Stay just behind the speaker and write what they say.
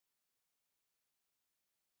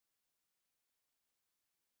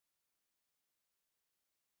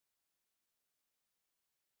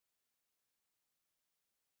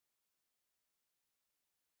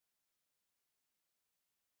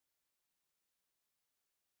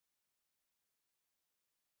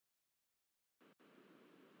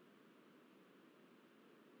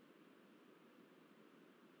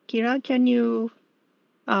Kira, can you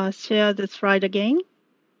share the slide again?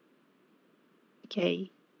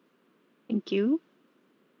 Okay, thank you.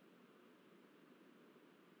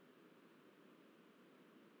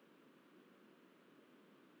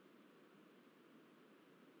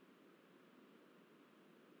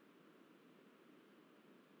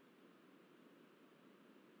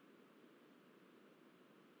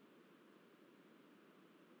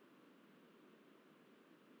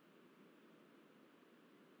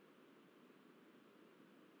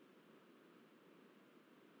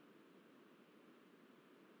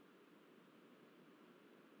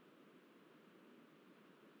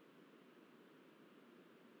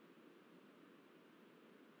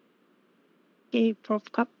 Okay, Prof.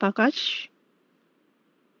 Prakash.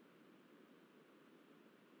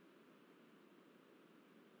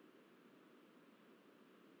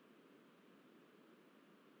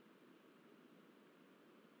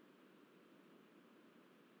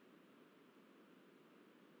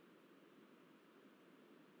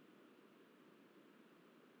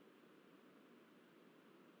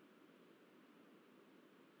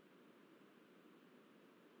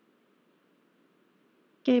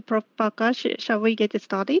 Okay, Prof. Prakash, shall we get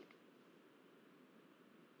started?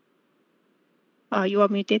 You are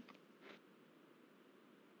muted.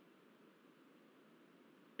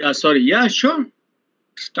 Yeah, sorry. Yeah, sure.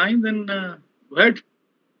 It's time, then go ahead.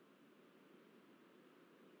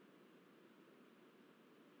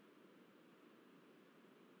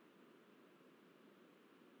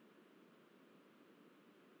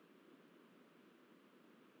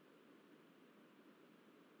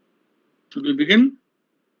 Should we begin?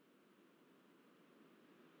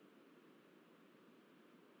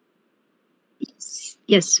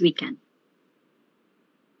 Yes, we can.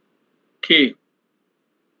 Okay.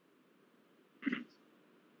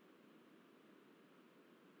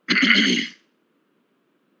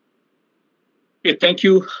 Okay, thank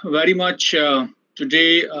you very much.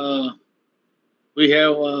 Today we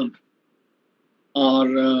have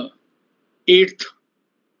our eighth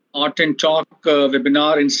R10 Talk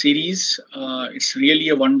webinar in series. It's really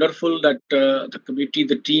a wonderful that the committee,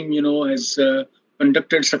 the team, has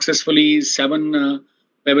conducted successfully 7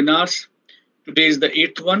 webinars. Today is the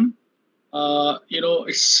 8th one.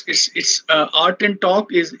 It's R10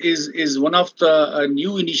 Talk is one of the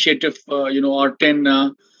new initiative.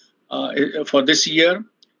 R10 for this year.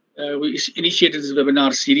 We initiated this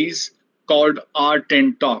webinar series called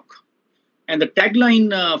R10 Talk. And the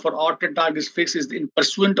tagline for R10 Talk is fixed is in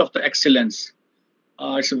pursuit of the excellence.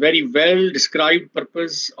 It's a very well described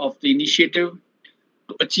purpose of the initiative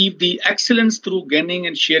to achieve the excellence through gaining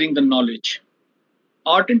and sharing the knowledge.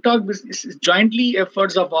 R10 Talk is jointly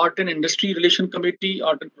efforts of R10 Industry Relation Committee,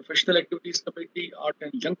 R10 Professional Activities Committee, R10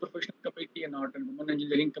 Young Professional Committee, and R10 Women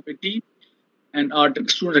Engineering Committee, and R10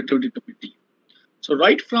 Student Activity Committee. So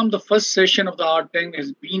right from the first session of the R10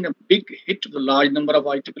 has been a big hit with a large number of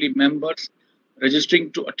IEEE members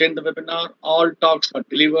registering to attend the webinar. All talks are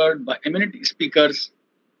delivered by eminent speakers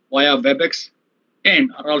via WebEx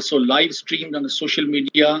and are also live streamed on the social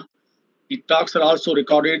media. The talks are also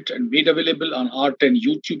recorded and made available on R10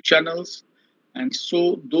 YouTube channels. And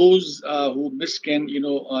so those who miss can,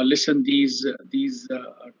 listen these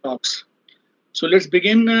talks. So let's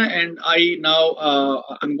begin, and I now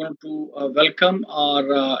I'm going to welcome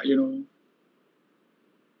our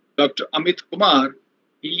Dr. Amit Kumar.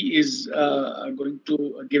 He is going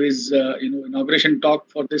to give his inauguration talk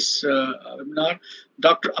for this webinar.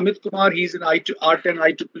 Dr. Amit Kumar, he's an R10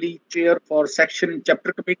 IEEE chair for section and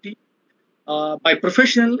chapter committee. By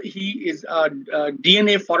professional, he is a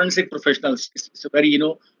DNA forensic professional. It's a very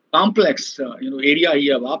complex area he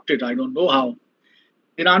have opted. I don't know how.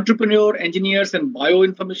 In entrepreneur, engineers, and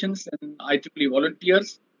bioinformationists and IEEE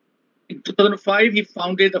volunteers. In 2005, he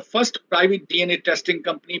founded the first private DNA testing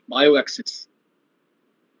company, BioAccess.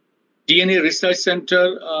 DNA Research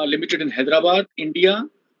Center Limited in Hyderabad, India,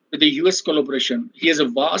 with a US collaboration. He has a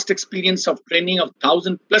vast experience of training of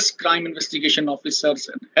 1,000 plus crime investigation officers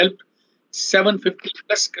and helped 750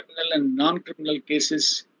 plus criminal and non-criminal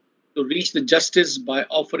cases to reach the justice by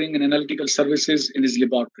offering an analytical services in his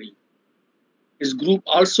laboratory. His group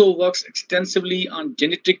also works extensively on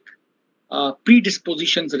genetic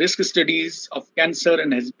predispositions risk studies of cancer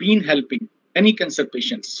and has been helping many cancer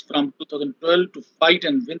patients from 2012 to fight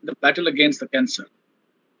and win the battle against the cancer.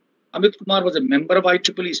 Amit Kumar was a member of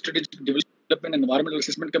IEEE Strategic Development and Environmental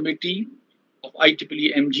Assessment Committee of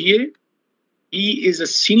IEEE MGA. He is a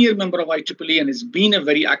senior member of IEEE and has been a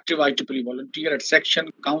very active IEEE volunteer at section,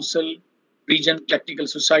 council, region, technical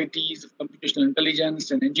societies of computational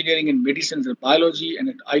intelligence and engineering and medicine and biology and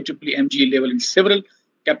at IEEE MGA level in several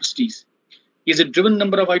capacities. He has a driven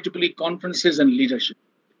number of IEEE conferences and leadership.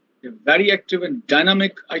 They're very active and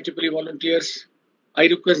dynamic IEEE volunteers. I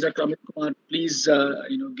request Dr. Amit Kumar, please,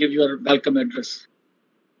 give your welcome address.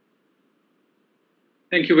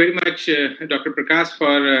 Thank you very much, Dr. Prakash,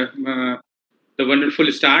 for the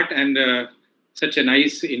wonderful start and such a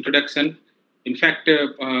nice introduction. In fact,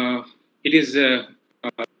 it is a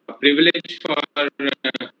privilege for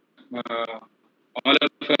all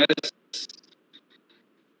of us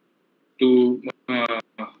to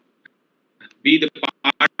be the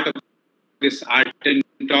part of this R10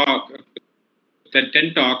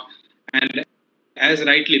 talk, and as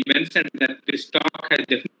rightly mentioned, that this talk has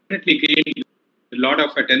definitely gained a lot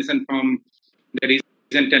of attention from the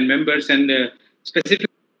recent 10 members, and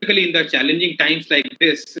specifically in the challenging times like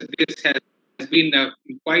this has been a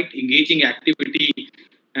quite engaging activity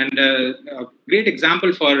and a great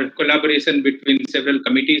example for collaboration between several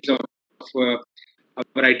committees of our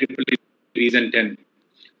IEEE Region 10.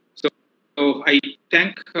 So I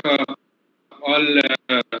thank all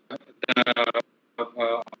the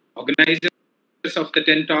organizers of the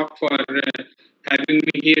 10 Talk for having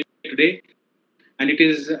me here today. And it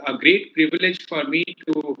is a great privilege for me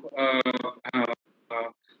to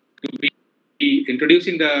be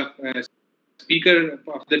introducing the speaker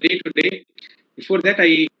of the day today. Before that,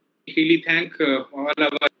 I really thank all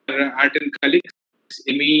our R10 colleagues,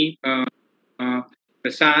 Amy,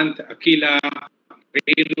 Prasant, Akila,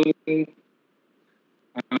 Renu,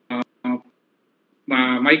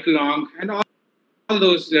 Michael Long, and all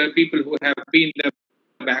those people who have been the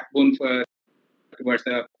backbone towards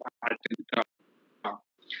the R10 Talk.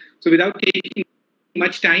 So without taking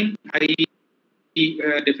much time, I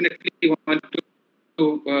definitely want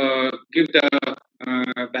to give the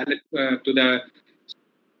ballot to the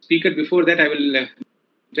speaker. Before that, I will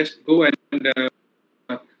just go and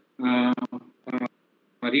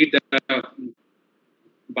read the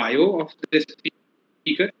bio of the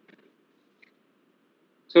speaker.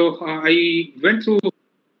 So I went through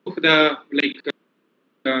the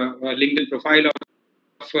LinkedIn profile of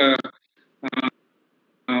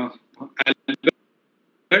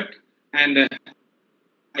Albert, and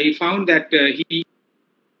I found that he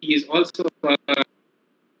is also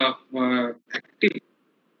active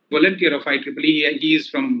volunteer of IEEE. He is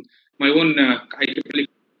from my own IEEE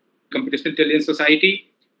Computational Intelligence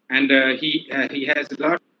Society, and he has a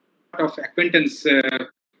lot of acquaintance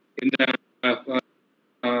in the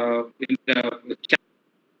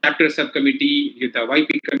chapter subcommittee, with the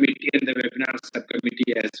YP committee, and the webinar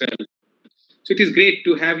subcommittee as well. So it is great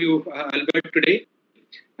to have you, Albert, today.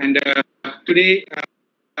 And today,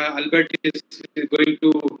 Albert is going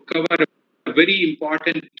to cover a very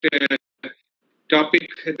important topic,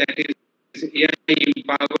 that is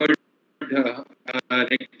AI-empowered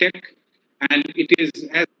RegTech. And it is,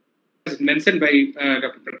 as mentioned by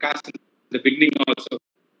Dr. Prakash in the beginning also,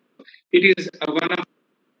 it is one of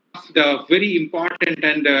the very important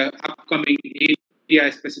and upcoming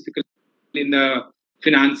area, specifically in the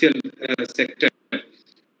financial sector.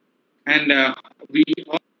 And we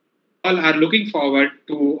all are looking forward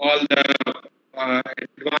to all the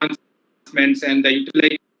advancements and the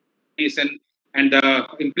utilization and the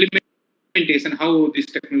implementation, how this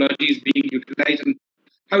technology is being utilized and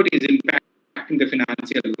how it is impacting the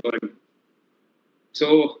financial world.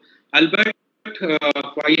 So Albert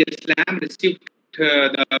YSLAM received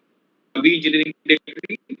the B engineering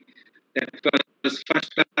degree, that was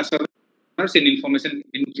first class honors in information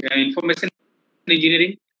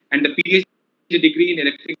engineering, and the PhD degree in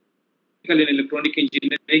electrical and electronic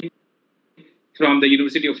engineering from the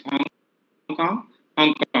University of Hong Kong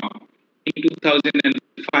in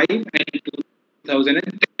 2005 and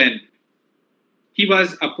 2010. He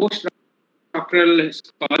was a postdoctoral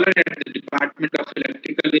scholar at the Department of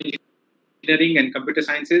Electrical Engineering and Computer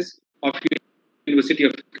Sciences of University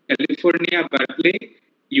of California, Berkeley,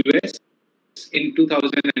 US, in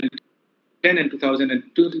 2010 and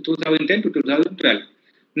 2010 to 2012.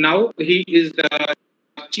 Now he is the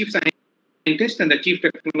chief scientist and the chief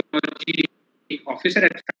technology officer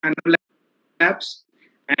at Fano Labs,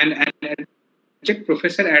 and an adjunct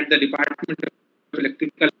professor at the Department of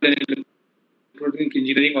Electrical and Electronic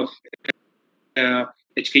Engineering of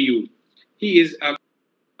HKU. He is a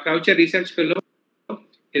Croucher Research Fellow.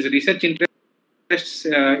 His research interests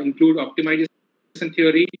include optimization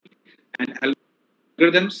theory and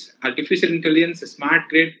algorithms, artificial intelligence, smart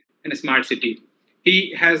grid, and smart city.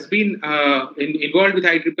 He has been involved with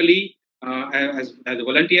IEEE as a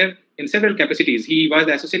volunteer in several capacities. He was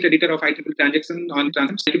the associate editor of IEEE Transaction on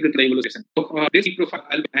IEEE Evolution. So, this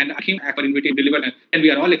profile and him for inviting deliver, and we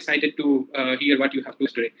are all excited to hear what you have to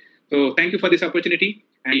say today. So thank you for this opportunity,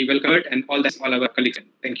 and we welcome it and all our colleagues.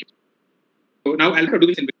 Thank you. So now I'll do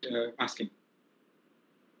this in asking.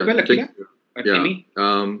 Well, Thank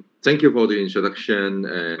you. Thank you for the introduction.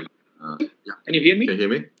 And yeah. Can you hear me? Can you hear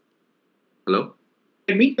me? Hello?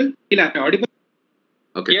 Hear me? Audible?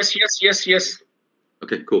 Okay. Yes.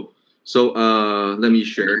 Okay, cool. So let me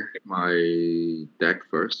share my deck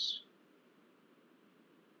first.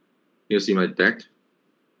 You see my deck?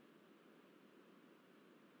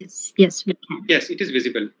 Yes, we can. Yes, it is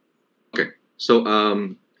visible. Okay. So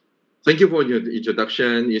thank you for your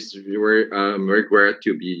introduction. It's very, very glad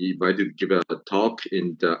to be invited to give a talk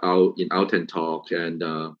in R10 Talk, and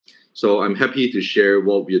so I'm happy to share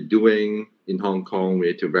what we're doing in Hong Kong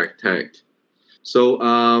with RegTech. So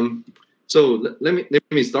let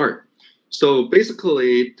me start. So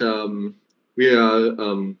basically,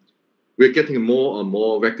 we're getting more and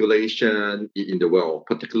more regulation in the world,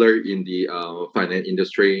 particularly in the finance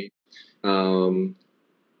industry. In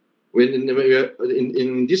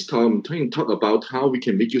this talk, I'm trying to talk about how we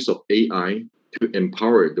can make use of AI to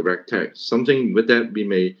empower the RegTech, something that we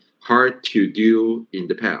may hard to do in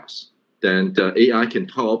the past. Then the AI can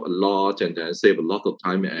help a lot and then save a lot of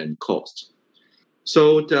time and cost.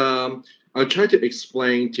 So I'll try to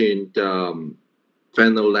explain in the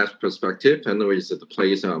Fano Lab's perspective. Fano is the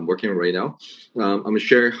place I'm working right now. I'm going to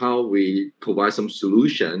share how we provide some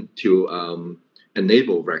solution to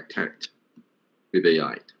enable RegTech with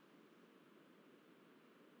AI.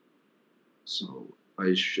 So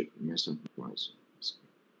I should mess up my slides.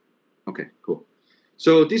 Okay, cool.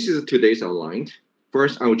 So this is today's outline.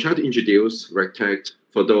 First, I will try to introduce RegTech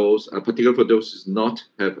for those, particularly for those who do not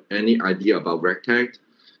have any idea about RegTech,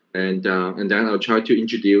 and then I'll try to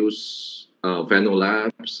introduce Fano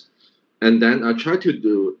Labs, and then I'll try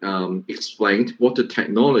to explain what the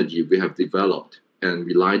technology we have developed and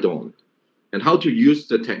relied on, and how to use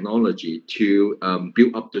the technology to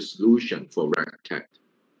build up the solution for RegTech.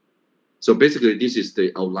 So basically, this is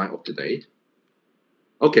the outline of today.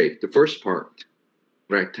 Okay, the first part,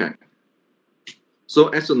 RegTech. So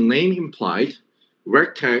as the name implied,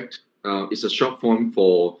 RegTech is a short form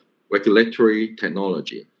for regulatory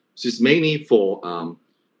technology. So it's mainly for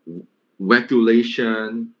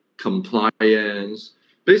regulation, compliance.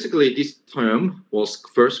 Basically, this term was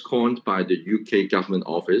first coined by the UK Government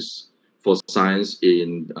Office for Science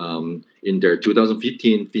in their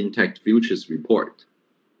 2015 FinTech Futures Report.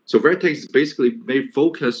 So RegTech is basically very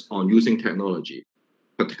focused on using technology,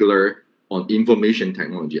 particularly on information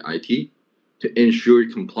technology, IT, to ensure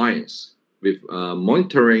compliance with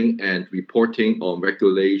monitoring and reporting on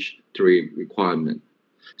regulatory requirement.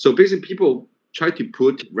 So basically, people try to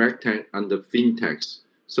put RegTech under FinTechs.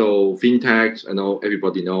 So FinTechs, I know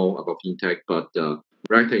everybody know about FinTech, but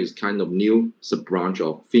RegTech is kind of new sub-branch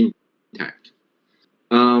of FinTech.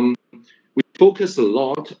 We focus a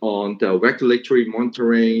lot on the regulatory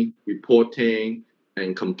monitoring, reporting,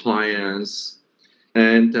 and compliance.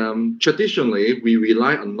 And traditionally, we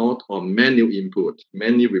rely a lot on manual input,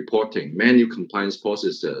 manual reporting, manual compliance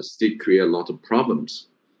processes. They create a lot of problems.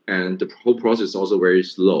 And the whole process is also very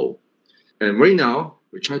slow. And right now,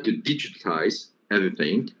 we try to digitize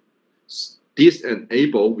everything. This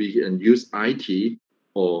enable we can use IT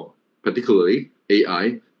or particularly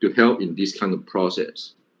AI to help in this kind of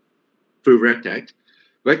process. Through RegTech,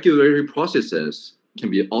 regulatory processes can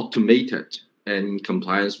be automated and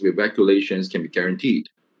compliance with regulations can be guaranteed.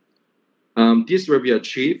 This will be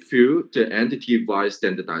achieved through the entity-wide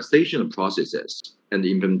standardization of processes and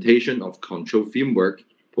the implementation of control framework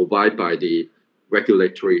provided by the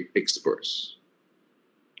regulatory experts.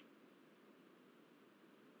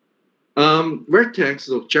 RegTech's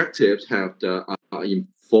objectives are in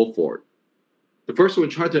fourfold. The first one,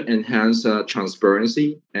 try to enhance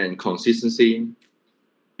transparency and consistency.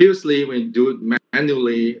 Previously, when we do it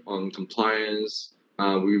manually on compliance,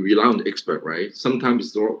 we rely on the expert, right? Sometimes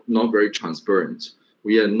it's not very transparent.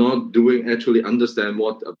 We are not actually understand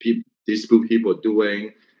what these people are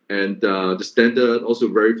doing. And the standard also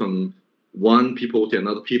vary from one people to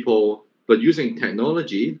another people. But using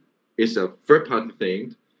technology is a third-party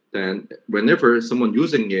thing. Then whenever someone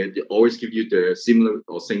using it, they always give you the similar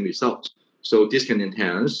or same result. So this can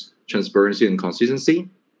enhance transparency and consistency.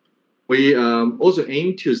 We also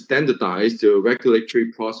aim to standardize the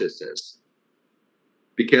regulatory processes,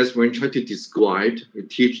 because when we try to describe, we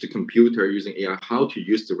teach the computer using AI how to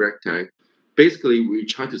use the RegTech. Basically, we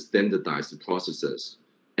try to standardize the processes,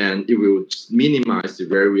 and it will minimize the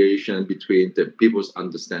variation between the people's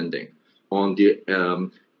understanding on the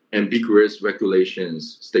ambiguous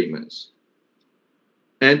regulations statements.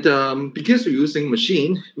 And because we're using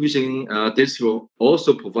this will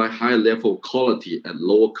also provide high level of quality at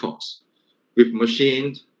lower cost. With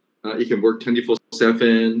machine, it can work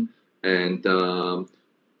 24/7, and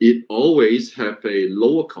it always have a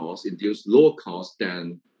lower cost, induce lower cost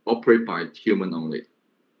than operate by human only.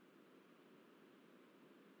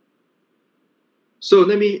 So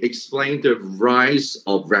let me explain the rise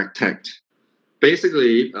of RegTech.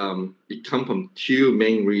 Basically, it comes from two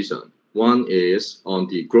main reasons. One is on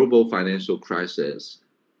the global financial crisis.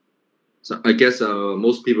 So I guess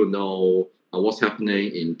most people know what's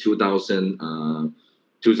happening in 2007,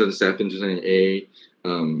 2008.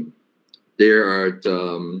 There are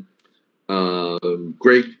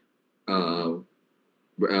great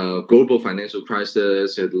global financial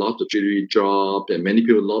crisis, a lot of GDP drop, and many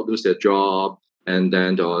people lose their job, and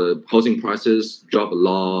then the housing prices drop a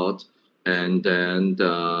lot, and then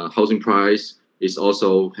the housing price is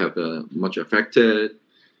also have much affected.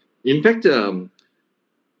 In fact,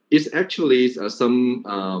 it's actually some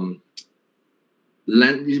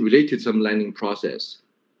related to some lending process.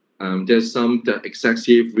 There's some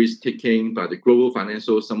excessive risk taking by the global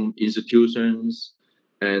financial some institutions,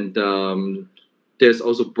 and there's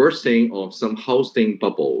also bursting of some housing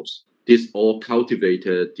bubbles. This all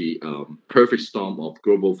cultivated the perfect storm of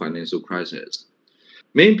global financial crisis.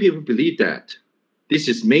 Many people believe that this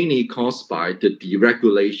is mainly caused by the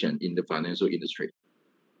deregulation in the financial industry.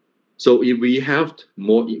 So if we have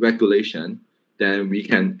more regulation, then we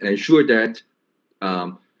can ensure that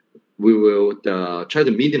we will try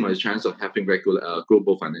to minimize chance of having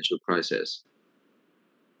global financial crisis.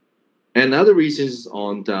 And other reasons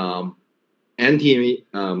on the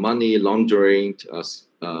anti-money laundering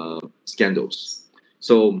scandals.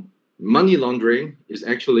 So money laundering is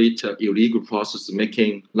actually the illegal process of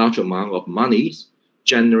making large amount of money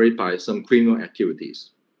generated by some criminal activities.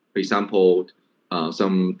 For example,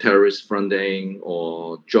 some terrorist funding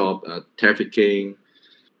or job trafficking,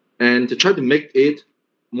 and to try to make it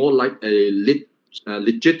more like a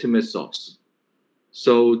legitimate source.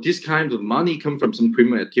 So this kind of money come from some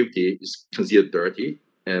criminal activity is considered dirty,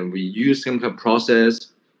 and we use some kind of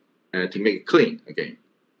process to make it clean again.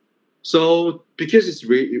 So because it's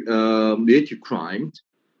related to crime,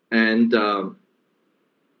 and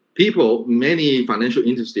many financial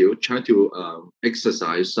institutions try to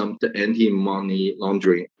exercise some the anti-money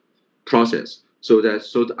laundering process, so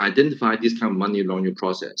to identify this kind of money laundering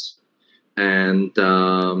process. And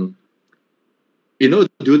in order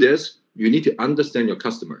to do this, you need to understand your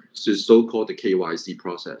customer. So it's so-called the KYC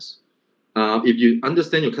process. If you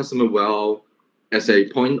understand your customer well as a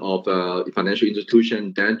point of a financial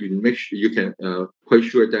institution, then you make sure you can quite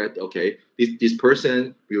sure that okay, this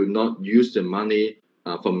person will not use the money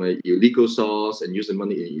from an illegal source and use the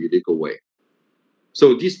money in an illegal way.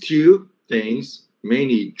 So these two things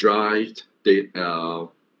mainly drive the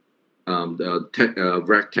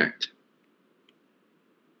RegTech.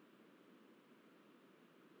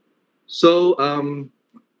 So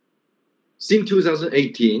since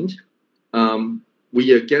 2018,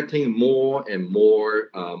 we are getting more and more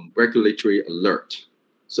regulatory alert.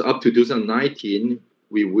 So up to 2019,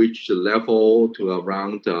 we reached a level to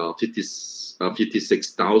around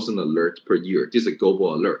 56,000 alerts per year. This is a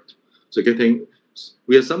global alert. So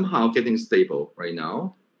we are somehow getting stable right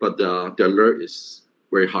now, but the alert is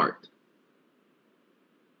very hard.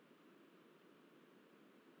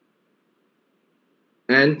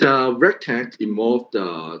 And RegTech involved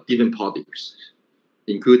different parties,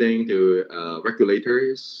 including the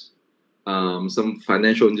regulators, some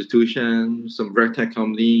financial institutions, some RegTech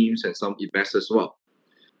companies, and some investors as well.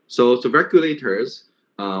 So the regulators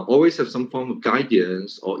always have some form of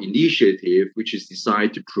guidance or initiative which is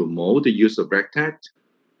designed to promote the use of RegTech.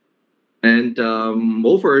 And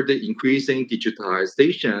over the increasing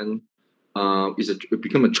digitalization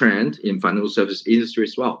become a trend in financial service industry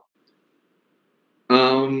as well.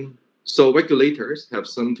 So regulators have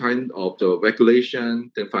some kind of the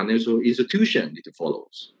regulation that financial institution need to follow.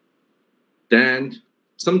 Then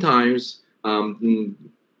sometimes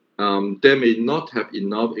they may not have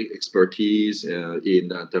enough expertise in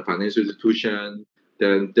the financial institution.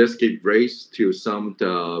 Then this give rise to some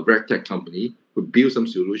the RegTech company who build some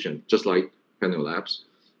solution, just like Fano Labs,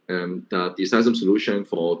 and design some solution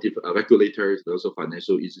for regulators and also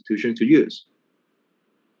financial institutions to use.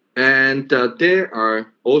 And there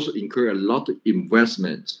are also incur a lot of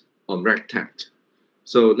investment on RegTech.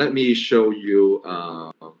 So let me show you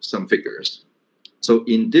some figures. So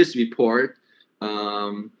in this report,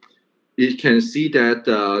 you can see that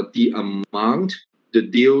the amount, the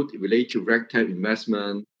deal related to RegTech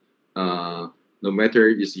investment, no matter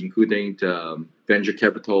is including the venture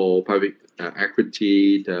capital, private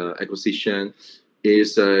equity, the acquisition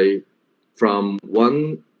is from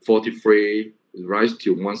 143 rise to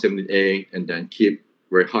 178 and then keep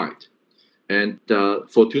very high. And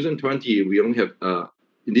for 2020, we only have,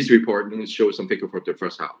 in this report, it shows some figure for the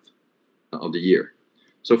first half of the year.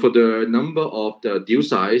 So for the number of the deal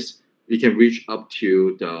size, we can reach up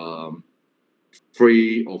to the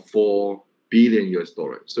 3 or 4 billion US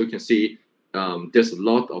dollars. So you can see there's a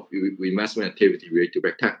lot of investment activity related to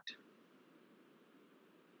RegTech.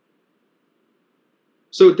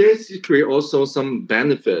 So this creates also some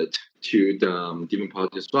benefit to the given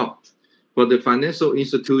party as well. For the financial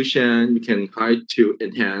institution, you can try to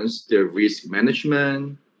enhance the risk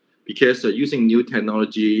management because using new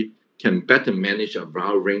technology can better manage a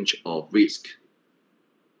broad range of risk.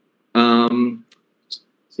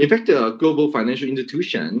 In fact, the global financial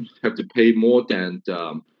institutions have to pay more than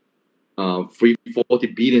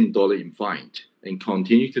 $340 billion in fine and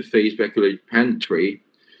continue to face regulatory penalty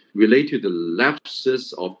related to the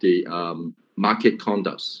lapses of the market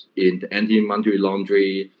conducts in the anti-money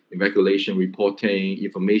laundering, in regulation reporting,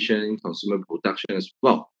 information, consumer protection as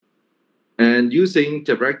well. And using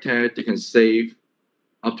the RegTech, they can save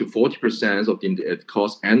up to 40% of the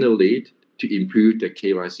cost annually to improve the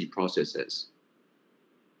KYC processes.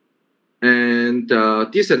 And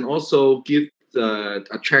this can also give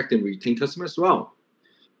attract and retain customers as well.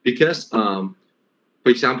 Because, for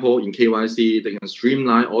example, in KYC, they can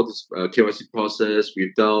streamline all this KYC process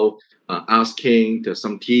without asking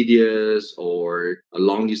some tedious or a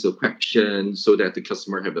long list of questions so that the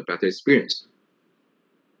customer have a better experience.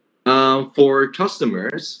 For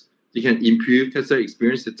customers, they can improve customer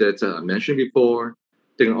experience that I mentioned before.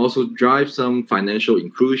 They can also drive some financial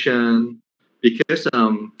inclusion because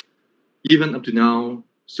even up to now,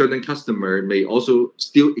 certain customer may also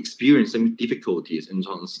still experience some difficulties in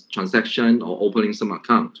transaction or opening some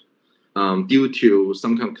account due to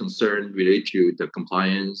some kind of concern related to the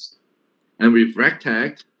compliance. And with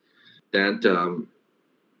RegTech, that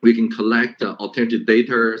we can collect alternative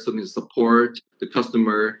data, something to support the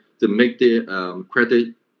customer to make the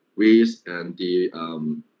credit risk and the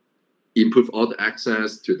improve all the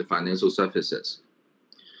access to the financial services.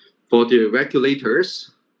 For the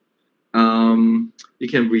regulators, you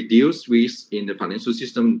can reduce risk in the financial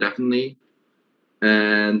system definitely.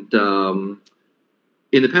 And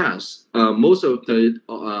in the past, most of the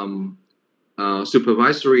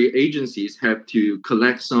supervisory agencies have to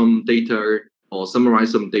collect some data or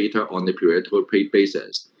summarize some data on a periodic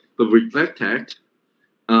basis. But with RegTech,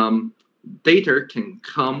 data can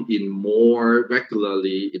come in more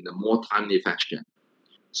regularly in a more timely fashion.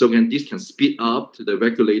 So this can speed up the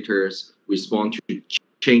regulators respond to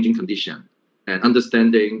changing condition and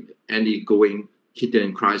understanding any going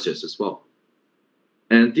hidden crisis as well.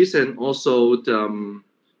 And this can also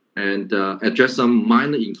address some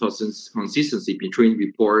minor inconsistency between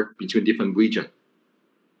report between different regions.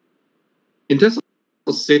 In terms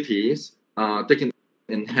of cities, they can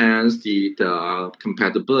enhance the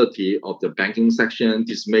compatibility of the banking section.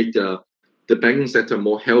 This make the banking sector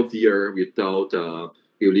more healthier without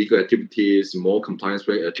illegal activities, more compliance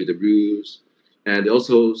rate to the rules, and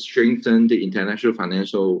also strengthen the international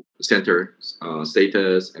financial center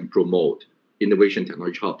status and promote innovation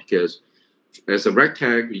technology hub because as a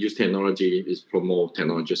RegTech, we use technology is promote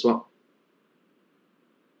technology as well.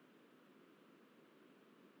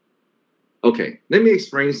 Okay, let me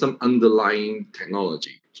explain some underlying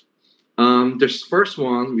technology. The first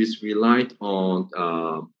one is relied on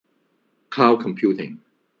cloud computing.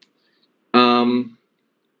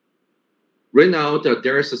 Right now,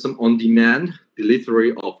 there is some on-demand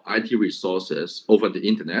delivery of IT resources over the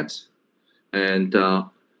internet, and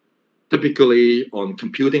typically on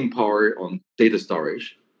computing power on data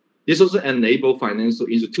storage. This also enables financial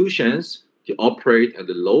institutions to operate at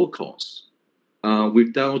a low cost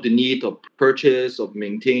without the need of purchase of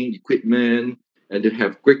maintain equipment and to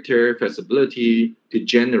have greater flexibility to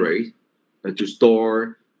generate, to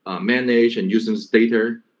store, manage, and use this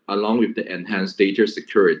data along with the enhanced data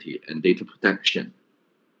security and data protection.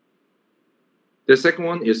 The second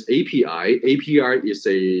one is API. API is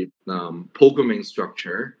a programming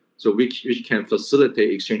structure, so which can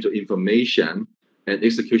facilitate exchange of information and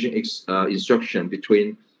execution instruction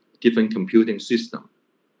between different computing systems.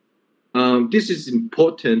 This is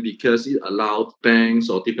important because it allows banks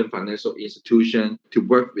or different financial institutions to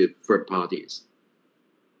work with third parties.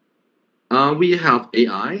 We have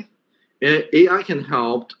AI. AI can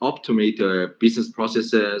help automate business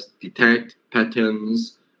processes, detect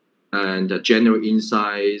patterns, and generate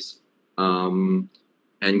insights,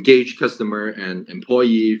 engage customer and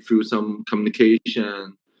employee through some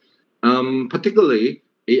communication, Particularly,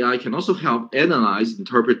 AI can also help analyze,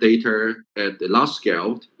 interpret data at a large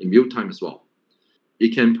scale in real time as well.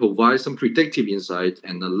 It can provide some predictive insight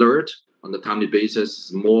and alert on a timely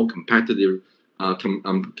basis, more competitive,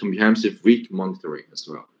 comprehensive risk monitoring as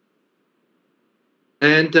well.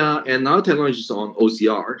 And now technologies on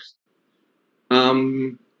OCRs.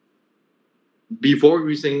 Before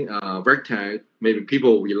using RegTech, maybe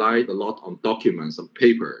people relied a lot on documents and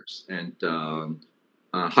papers and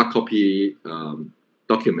hard copy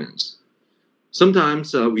documents.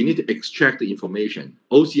 Sometimes we need to extract the information.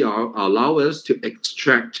 OCR allow us to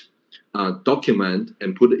extract document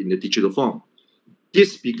and put it in the digital form.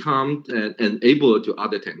 This becomes an enabler to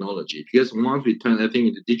other technology, because once we turn everything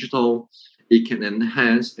into digital, it can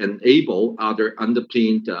enable other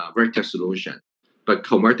underpinned RegTech solution by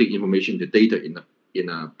converting information to data in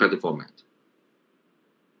a better format.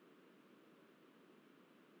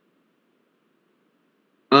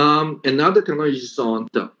 Another technology is on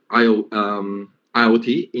the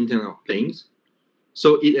IoT, Internet of Things.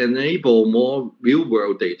 So it enables more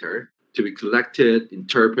real-world data to be collected,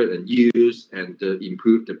 interpreted, and used, and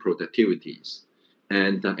improve the productivities,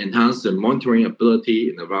 and enhance the monitoring ability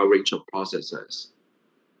in a wide range of processes.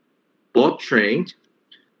 Blockchain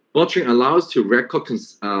allows to record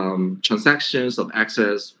transactions of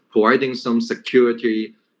access, providing some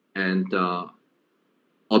security and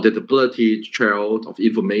auditability trail of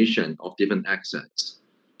information of different assets.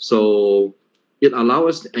 So it allows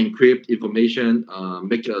us to encrypt information,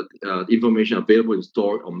 make information available and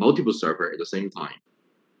stored on multiple servers at the same time.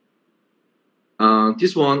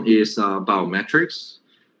 This one is biometrics.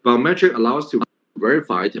 Biometric allows to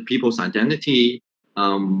verify the people's identity,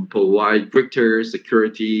 provide greater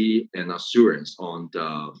security and assurance on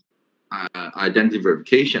the identity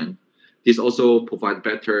verification. This also provides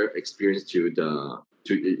better experience to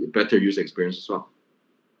better user experience as well.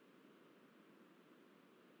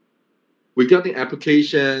 Regarding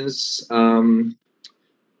applications,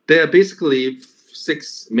 there are basically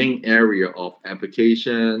 6 main areas of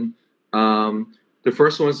application. The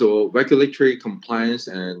first one is regulatory compliance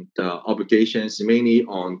and obligations, mainly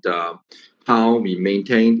on how we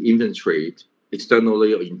maintain inventory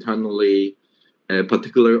externally or internally,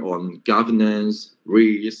 particularly on governance,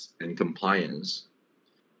 risk, and compliance.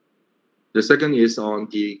 The second is on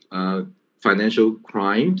the financial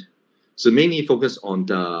crime. So mainly focus on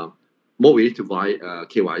the more way to buy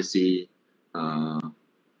KYC,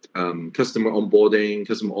 customer onboarding,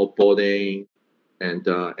 customer offboarding, and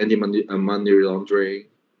anti-money laundering.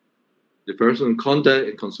 The first one, conduct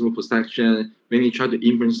and consumer protection, mainly try to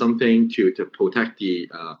implement something to protect the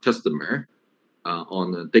customer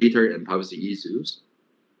on the data and privacy issues.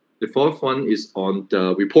 The fourth one is on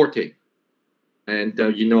the reporting. And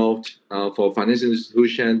for financial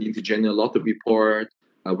institution, need to generate a lot of report.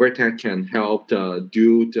 RegTech can help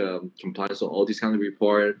do the compliance of all these kind of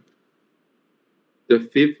report. The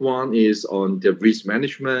fifth one is on the risk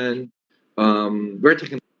management.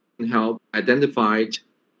 RegTech can help identify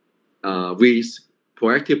risk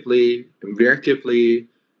proactively and reactively,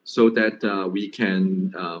 so that we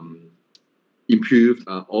can improve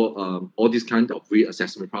all these kind of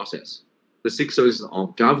reassessment process. The sixth is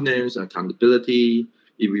on governance, accountability.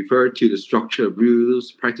 It refers to the structure,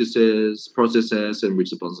 rules, practices, processes, and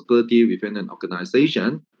responsibility within an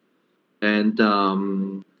organization. And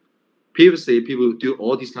previously, people do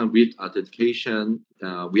all these kind of risk identification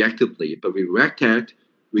reactively, but with RegTech,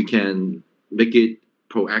 we can make it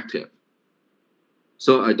proactive.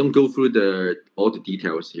 So I don't go through all the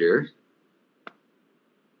details here.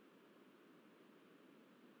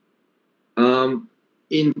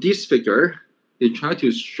 In this figure, they try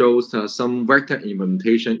to show some RegTech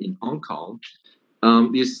implementation in Hong Kong.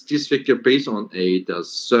 This figure based on the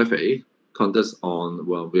survey conducted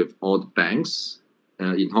with all the banks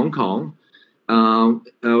in Hong Kong.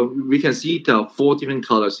 We can see the 4 different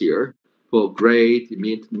colors here. For gray, it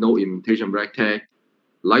means no implementation RegTech.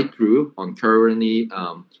 Light blue on currently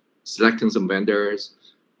selecting some vendors.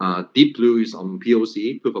 Deep blue is on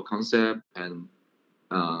POC, proof of concept, and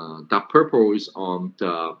dark purple is on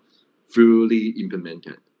the fully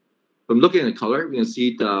implemented. From looking at the color, we can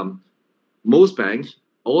see most banks,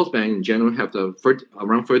 all banks in general, have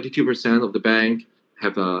around 32% of the bank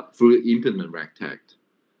have a fully implement RegTech.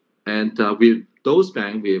 And with those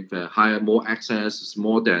banks with more access, it's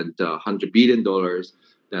more than $100 billion,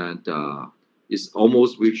 that is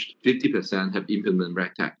almost reached 50% have implemented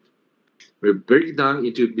RegTech. We break it down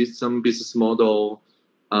into some business model.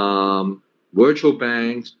 Virtual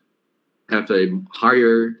banks have a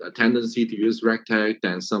higher tendency to use RegTech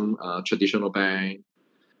than some traditional bank.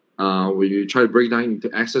 When you try to break down into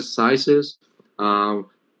exercises,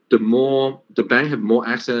 the more the bank have more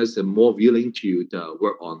access and more willing to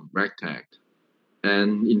work on RegTech.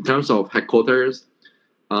 And in terms of headquarters,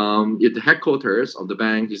 if the headquarters of the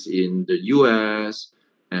bank is in the US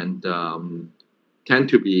and tend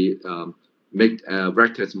to be make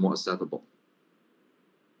RegTech more acceptable.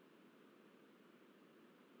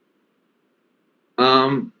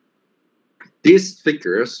 These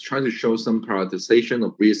figures try to show some prioritization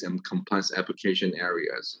of risk and compliance application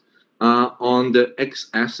areas. On the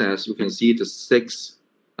x-axis, you can see the 6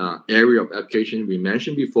 area of application we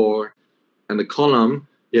mentioned before, and the column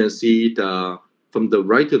you can see from the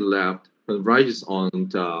right to the left. The right is on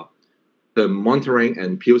the monitoring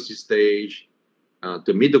and POC stage.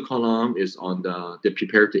 The middle column is on the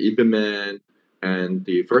prepare to implement, and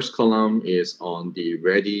the first column is on the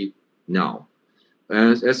ready now.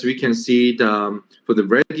 As we can see, for the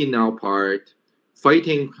ready now part,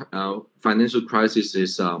 fighting financial crisis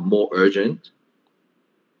is more urgent,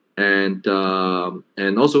 and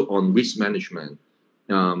also on risk management,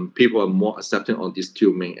 people are more accepting on these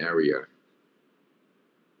 2 main areas.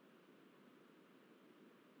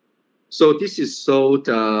 So this is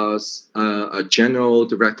a general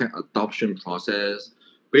RegTech adoption process.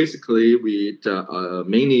 Basically, we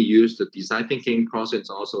mainly use the design thinking process,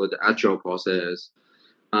 also the agile process.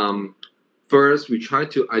 First, we try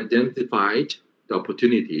to identify the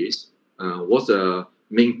opportunities. What's the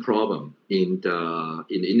main problem in the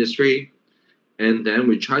industry, and then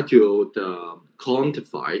we try to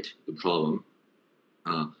quantify the problem.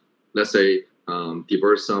 Let's say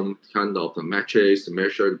develop some kind of metrics to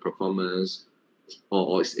measure the performance,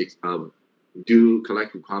 or do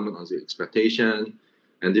collect requirement on the expectation,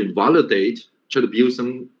 and then validate. Try to build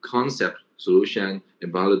some concept solution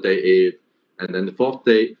and validate it. And then the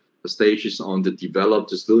 4th stage is on the develop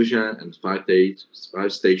the solution, and 5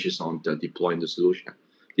 stages on the deploying the solution.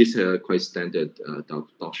 This is a quite standard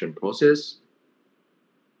adoption process.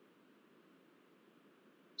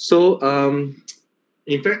 So,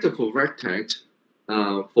 in fact, for RegTech,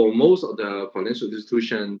 for most of the financial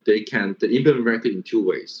institutions, they can implement RegTech in 2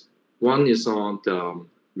 ways. One is on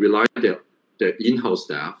rely the in-house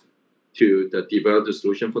staff to develop the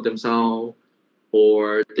solution for themselves,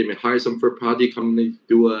 or they may hire some third-party company to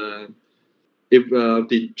do it. If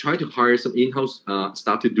they try to hire some in-house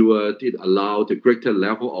staff to do it, it allows the greater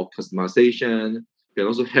level of customization. Can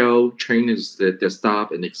also help train their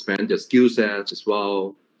staff and expand their skill sets as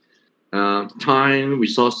well. Time,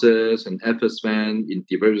 resources, and effort spent in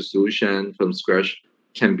developing a solution from scratch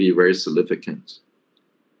can be very significant.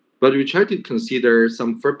 But we try to consider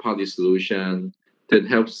some third-party solution that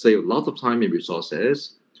helps save a lot of time and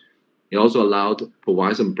resources. It also allowed to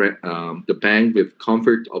provide the bank with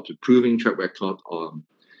comfort of the proving track record.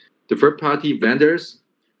 The third-party vendors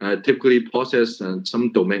typically possess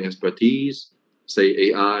some domain expertise,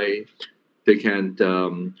 say AI. They can,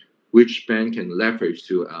 which bank can leverage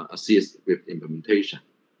to assist with implementation.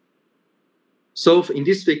 So in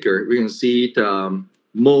this figure, we can see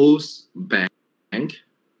most bank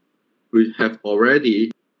we have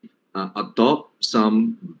already adopt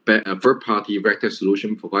some third-party RegTech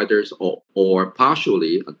solution providers, or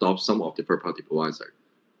partially adopt some of the third-party providers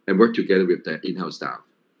and work together with the in-house staff.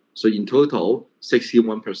 So in total,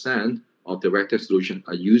 61% of the RegTech solution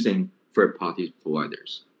are using third-party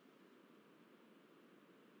providers.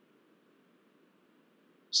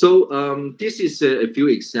 So this is a few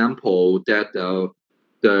examples that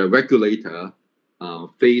the regulator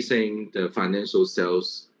facing the financial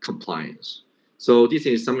sales compliance. So this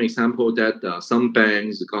is some example that some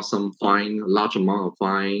banks got some fine, large amount of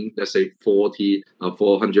fine, let's say $400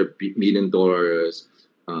 million,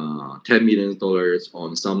 $10 million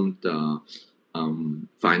on some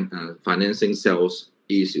financing sales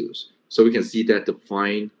issues. So we can see that the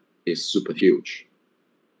fine is super huge.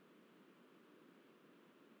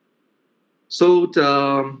 So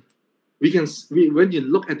when you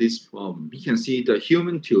look at this problem, we can see the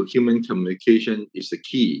human-to-human communication is the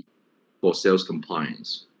key for sales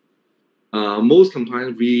compliance. Most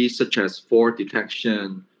compliance risks, such as fraud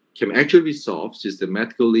detection, can actually be solved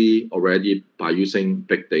systematically already by using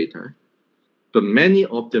big data. But many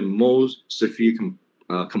of the most severe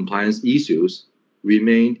compliance issues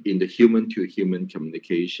remain in the human-to-human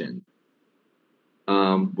communication.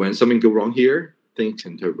 When something goes wrong here, things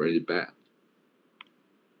can turn really bad.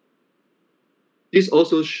 This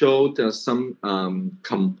also showed some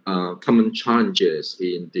common challenges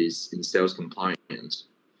in sales compliance.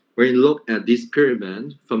 When you look at this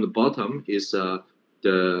pyramid, from the bottom is the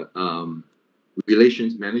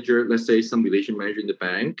relations manager. Let's say some relation manager in the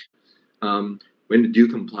bank. When they do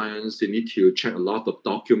compliance, they need to check a lot of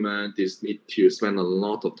documents. They need to spend a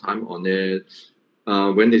lot of time on it.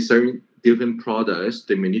 when they selling different products,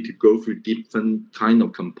 they may need to go through different kind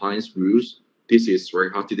of compliance rules. This is very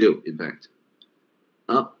hard to do, in fact.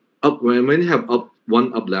 When we have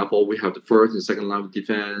one up level, we have the first and second line of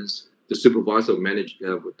defense, the supervisor of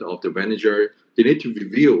the manager. They need to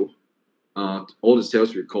review all the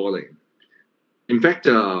sales recording. In fact,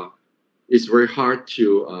 it's very hard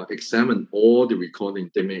to examine all the recording.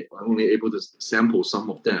 They may only able to sample some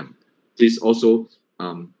of them. This also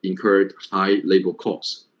incurred high labor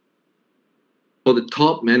costs. For the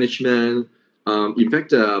top management, in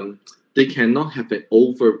fact, they cannot have an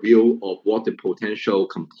overview of what the potential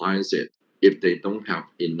compliance is if they don't have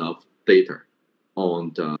enough data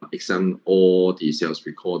on examine all the sales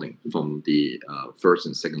recording from the first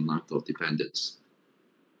and second line of defendants.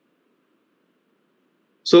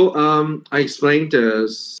 So I explained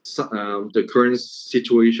the current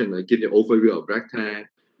situation. I give the overview of RegTech.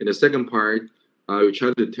 In the second part, I will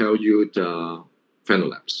try to tell you the Fano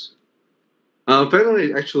Labs. Fano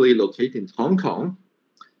is actually located in Hong Kong.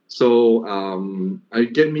 So I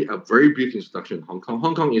give me a very brief introduction in Hong Kong.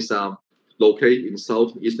 Hong Kong is located in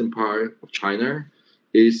southeastern part of China.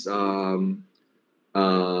 It's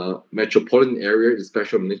metropolitan area, a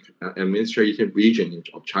special administrative region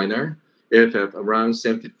of China. It has around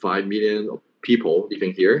 75 million people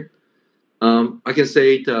living here. I can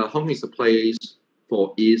say that Hong Kong is a place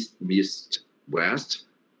for East, West.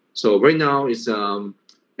 So right now it's a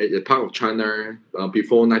part of China.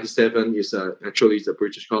 Before 97 is actually it's a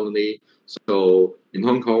British colony. So in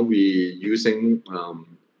Hong Kong we using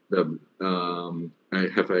I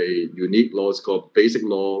have a unique law. It's called Basic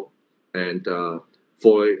Law, and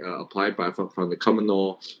applied from the common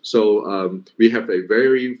law. So we have a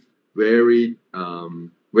very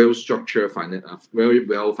well structured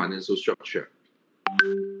financial structure,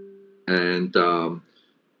 and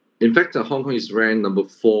in fact, Hong Kong is ranked number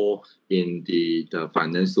 4 in the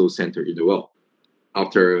financial center in the world,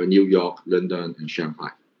 after New York, London, and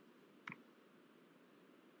Shanghai.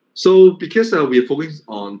 So because we focus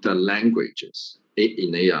on the languages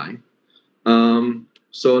in AI,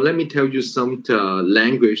 so let me tell you some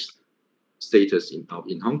language status in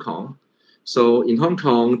Hong Kong. So in Hong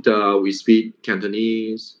Kong, we speak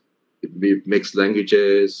Cantonese, we mix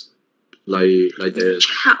languages like this.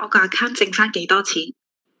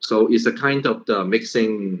 So it's a kind of the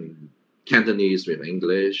mixing Cantonese with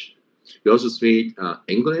English. We also speak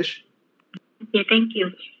English. Okay, thank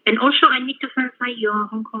you. And also, I need to verify your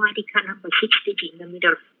Hong Kong ID card number 6 digit in the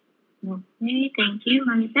middle. Okay, thank you,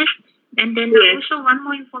 Manifest. And then also one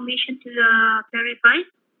more information to verify.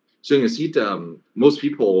 So you can see most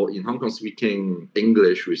people in Hong Kong speaking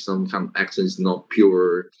English with some kind of accents, not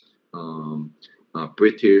pure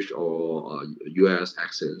British or US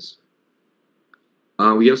accents.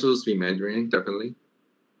 We also speak Mandarin, definitely.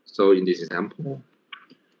 So in this example.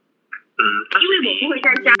 因为我不会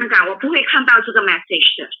在香港，我不会看到这个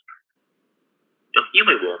message 的。因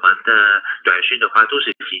为我们的短讯的话都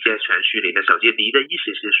是直接传讯里的手机。你的意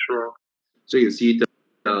思是说？ So you see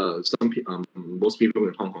most people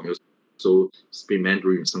in Hong Kong also speak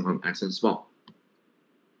Mandarin with some kind of accent as well.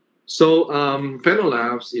 So Fano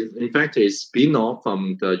Labs is in fact a spin-off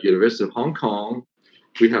from the University of Hong Kong.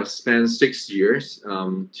 We have spent 6 years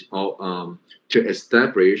to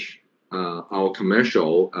establish our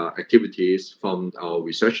commercial activities from our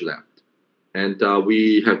research lab. And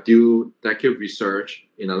we have do decade research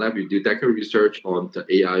in a lab. We do decade research on the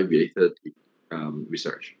AI-related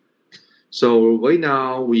research. So right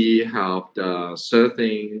now we have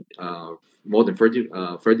serving more than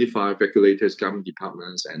 35 regulators, government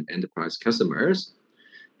departments, and enterprise customers.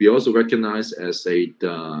 We also recognized as a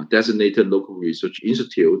designated local research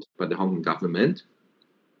institute by the Hong Kong government.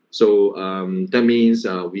 So that means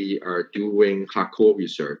we are doing hardcore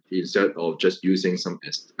research instead of just using some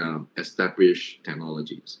established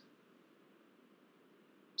technologies.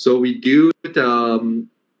 So we do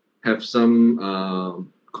have some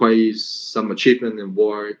quite some achievement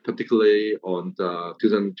award, particularly on the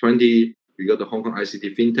 2020, we got the Hong Kong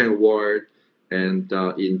ICT FinTech Award, and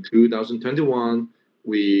in 2021,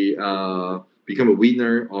 we become a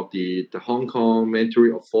winner of the Hong Kong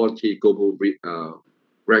Mentoring Authority Global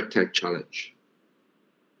RegTech Challenge.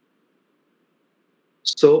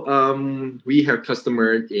 So we have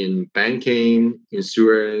customers in banking,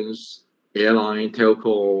 insurance, airline,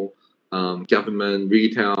 telco, government,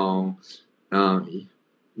 retail.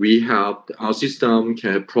 We have our system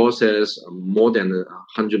can process more than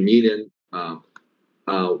 100 million,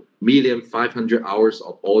 500 hours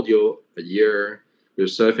of audio a year. We're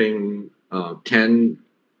serving 10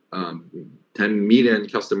 million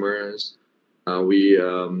customers. We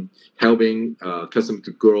helping customers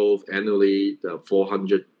to grow annually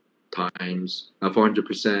 400 times,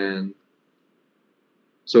 400%.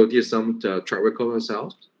 So there's some track record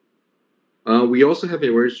ourselves. We also have a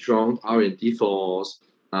very strong R&D force.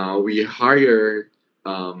 We hire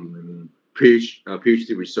PhD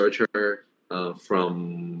researcher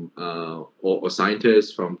from or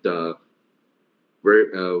scientists from the very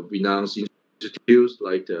renowned institutes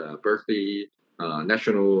like the Berkeley,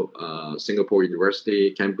 National Singapore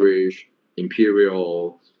University, Cambridge,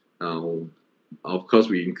 Imperial. Of course,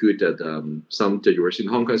 we included some the university in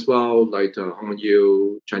Hong Kong as well, like Hong Kong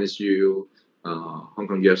U, Chinese U, Hong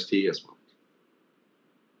Kong UST as well.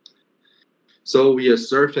 So we are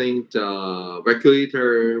serving the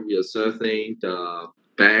regulator, we are serving the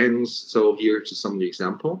banks. So here's some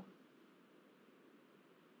example.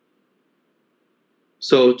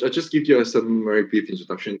 So I'll just give you some very brief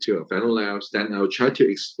introduction to Fano Labs, then I'll try to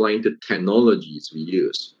explain the technologies we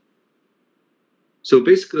use. So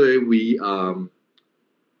basically, we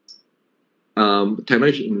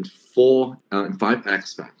technology in 5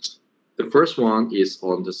 aspects. The first one is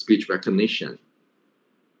on the speech recognition.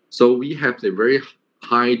 So we have the very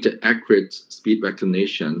high accurate speech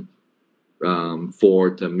recognition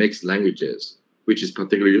for the mixed languages, which is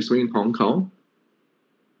particularly useful in Hong Kong.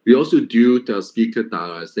 We also do the speaker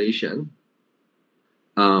diarization.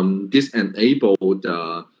 This enabled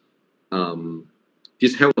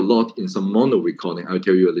this helped a lot in some mono recording. I'll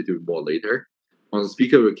tell you a little bit more later. On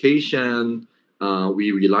speaker verification,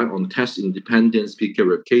 we rely on test-independent speaker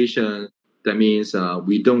verification. That means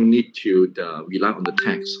we don't need to rely on the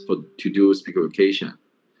text to do speaker verification.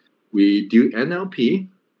 We do NLP,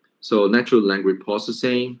 so natural language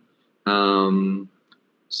processing. We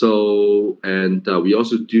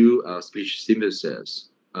also do speech synthesis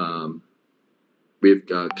with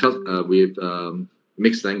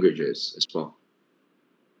mixed languages as well.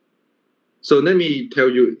 So let me tell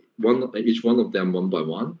you each one of them one by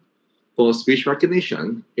one. For speech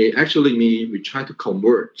recognition, it actually means we try to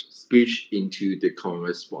convert speech into the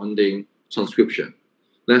corresponding transcription.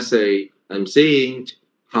 Let's say I'm saying,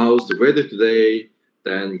 how's the weather today?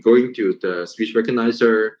 Then going to the speech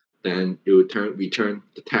recognizer, then it will return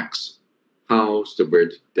the text. How's the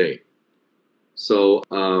weather today? So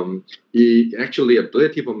the actually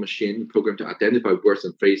ability of a machine program to identify words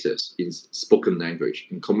and phrases in spoken language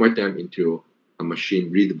and convert them into a machine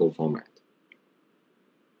readable format.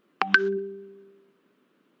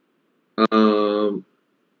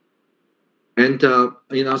 In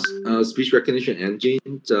our speech recognition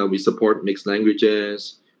engine, we support mixed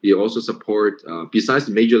languages. We also support, besides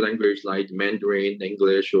major language like Mandarin,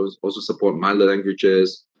 English, we also support minor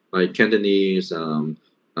languages like Cantonese, Thai,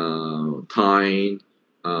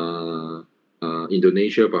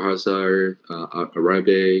 Indonesia, Bahasa,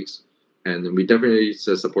 Arabics, and we definitely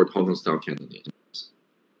support Hong Kong style Cantonese.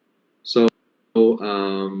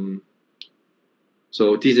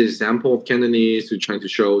 So this is an example of Cantonese. We're trying to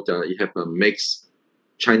show that you have a mixed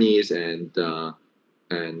Chinese and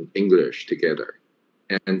English together.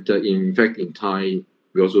 And in fact, in Thai,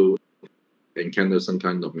 we also encounter some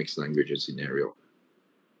kind of mixed languages scenario.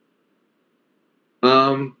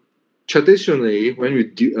 Traditionally, when we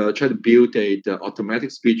try to build the automatic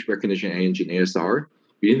speech recognition engine ASR,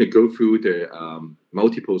 we need to go through the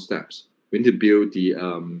multiple steps. We need to build the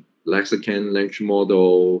lexicon language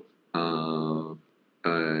model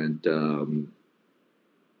and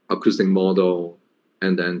acoustic model,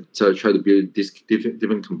 and then try to build these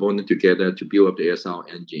different components together to build up the ASR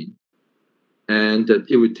engine. And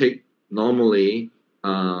it would take normally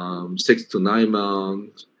 6 to 9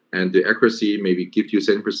 months, and the accuracy maybe give you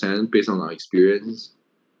 7% based on our experience.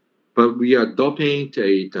 But we are adopting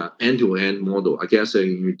the end-to-end model. I guess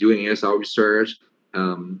when you're doing ASR research,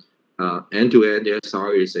 end-to-end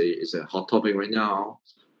ASR is a hot topic right now.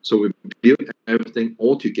 So we build everything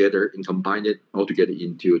all together and combine it all together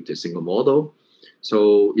into the single model.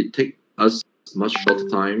 So it takes us much shorter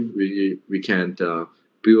time. We can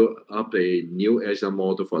build up a new ASR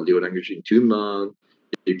model for new language in 2 months.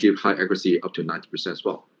 It gives high accuracy up to 90% as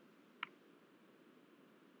well.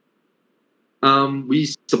 We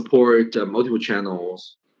support multiple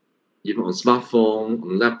channels, even on smartphone,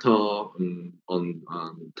 on laptop, on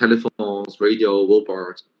telephones, radio,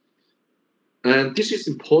 robots. And this is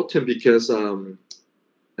important because on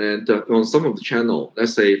some of the channel,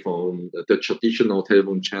 let's say from the traditional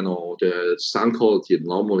telephone channel, the sound quality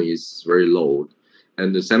normally is very low,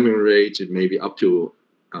 and the sampling rate may be up to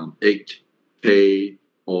 8K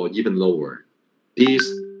or even lower. These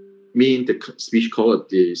mean the speech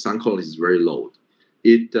quality, sound quality is very low.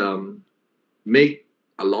 It make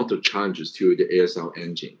a lot of challenges to the ASR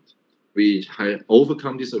engine. we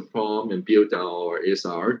overcome this problem and build our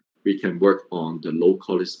ASR, we can work on the low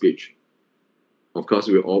quality speech. Of course,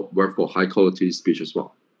 we all work for high quality speech as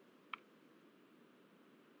well.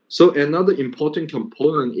 So another important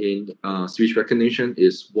component in speech recognition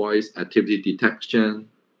is voice activity detection,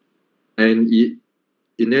 and it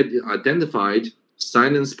identified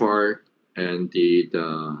silence part and the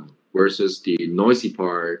versus the noisy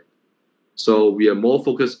part. So we are more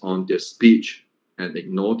focused on the speech and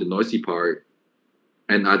ignore the noisy part,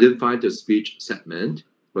 and identify the speech segment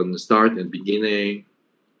from the start and beginning.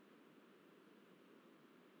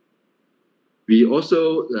 We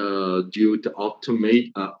also do the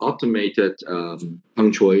automated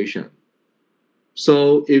punctuation.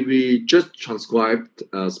 So if we just transcribe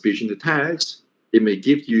speech into text, it may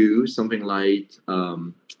give you something like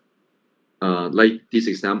this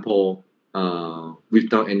example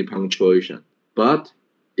without any punctuation. But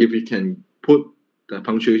if we can put the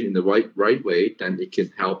punctuation in the right way, then it can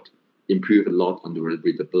help improve a lot on the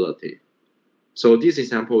readability. So this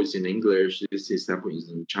example is in English. This example is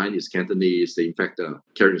in Chinese, Cantonese. They in fact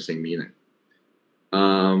carry the same meaning.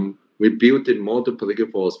 We built a model particular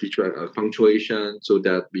for speech punctuation so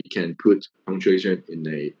that we can put punctuation in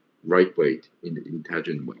a right way, in the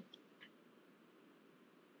intelligent way.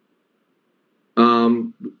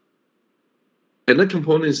 Another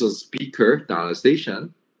component is a speaker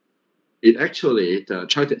dialization. It actually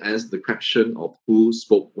tries to answer the question of who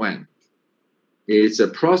spoke when. It's a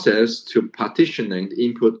process to partitioning the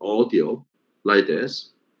input audio like this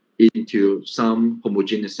into some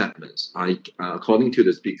homogeneous segments, according to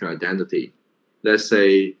the speaker identity. Let's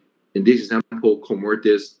say, in this example, convert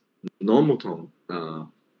this normal tone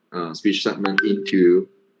speech segment into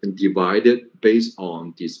and divide it based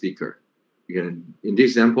on the speaker. Again, in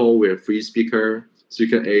this example, we have three speaker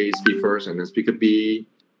A, speak first, and then speaker B,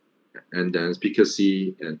 and then speaker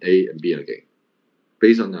C, and A and B again,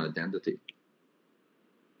 based on the identity.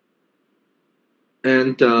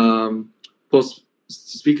 And for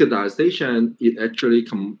speaker dialization, it actually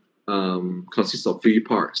consists of three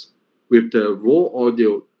parts. With the raw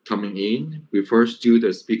audio coming in, we first do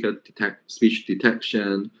the speech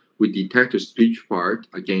detection. We detect the speech part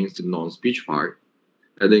against the non-speech part,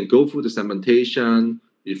 and then go through the segmentation.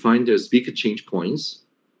 We find the speaker change points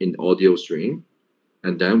in the audio stream,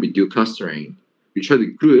 and then we do clustering. We try to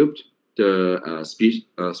group the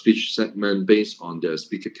speech segment based on the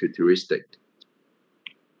speaker characteristic.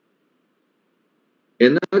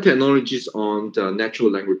 Another technologies on the natural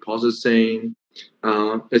language processing.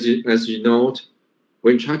 As you note,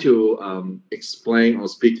 when trying to explain or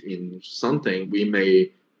speak in something, we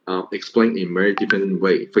may explain in very different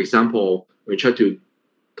way. For example, when we try to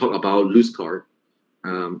talk about loose card,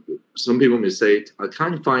 some people may say, I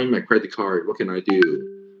can't find my credit card, what can I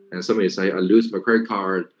do? And some may say, I lose my credit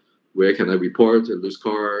card, where can I report a loose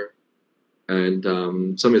card? And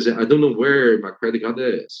some may say, I don't know where my credit card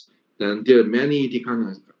is. Then there are many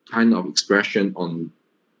different kind of expression on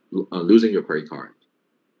losing your credit card.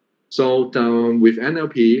 So with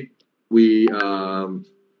NLP, we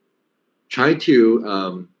try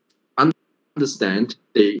to understand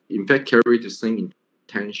they in fact carry the same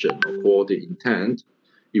intention, or for the intent.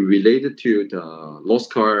 It related to the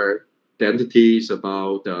lost card, the entities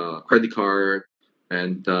about the credit card,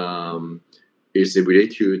 and is it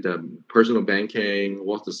related to the personal banking,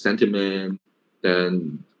 what's the sentiment,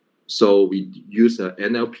 then. So we use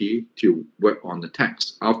NLP to work on the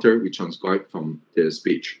text after we transcribe from the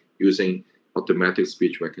speech using automatic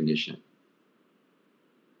speech recognition.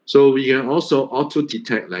 So we can also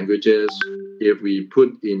auto-detect languages. If we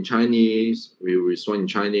put in Chinese, we respond in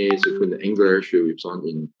Chinese. We put in English, we respond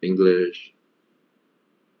in English.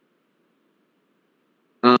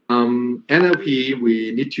 NLP,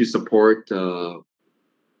 we need to support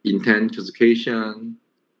intent classification.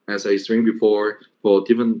 As I explained before, for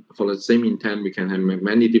the same intent, we can have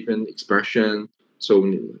many different expressions. So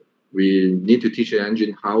we need to teach the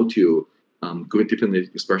engine how to group different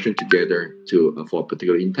expressions together for a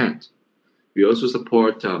particular intent. We also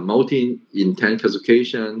support multi-intent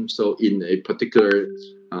classification. So in a particular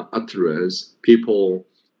utterance, people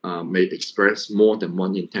may express more than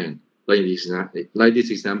one intent. Like this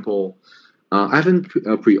example, I haven't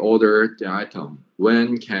pre-ordered the item.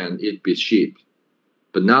 When can it be shipped?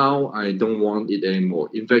 But now I don't want it anymore.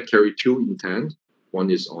 In fact, carry two intent. One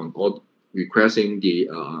is on requesting the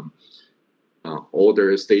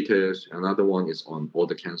order status. Another one is on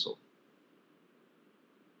order cancel.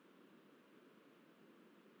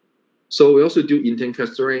 So we also do intent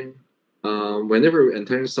clustering. Whenever we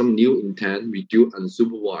enter some new intent, we do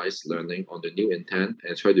unsupervised learning on the new intent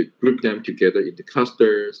and try to group them together into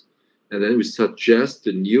clusters and then we suggest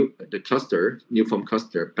the cluster, new form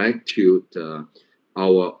cluster, back to the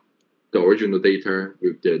original data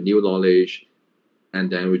with the new knowledge,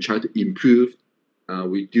 and then we try to improve.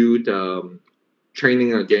 We do the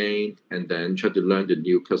training again, and then try to learn the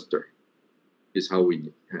new cluster. This is how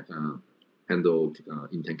we handle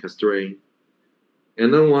intent clustering.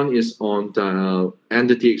 Another one is on the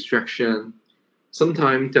entity extraction.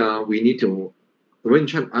 Sometimes we need to, when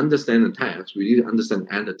trying to understand the text, we need to understand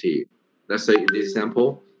entity. Let's say in this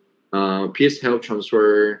example, PS help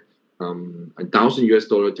transfer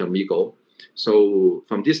 $1,000 to Amigo. So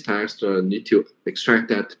from this text, need to extract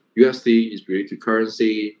that USD is related to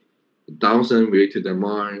currency, 1,000 related to the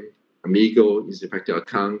amount, Amigo is effective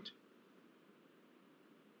account.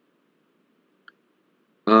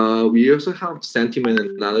 We also have sentiment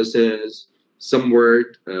analysis. Some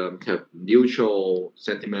words have neutral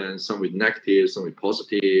sentiment, some with negative, some with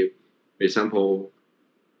positive. For example,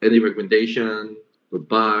 any recommendation,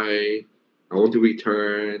 goodbye, I want to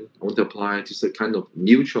return, I want to apply. This is a kind of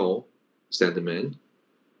neutral sentiment.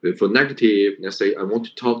 But for negative, let's say I want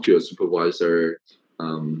to talk to a supervisor.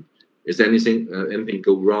 Is anything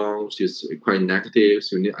go wrong? So it's quite negative.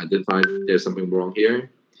 So you need to identify there's something wrong here.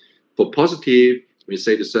 For positive, we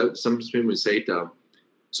say sometimes we say the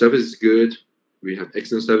service is good. We have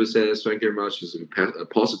excellent services. Thank you very much. Is a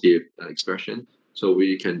positive expression. So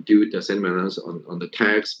we can do the sentiment analysis on the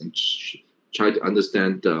text and try to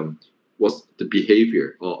understand what's the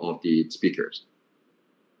behavior of the speakers.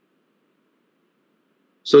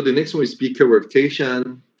 So the next one is speaker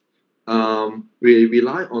verification. We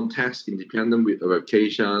rely on text independent with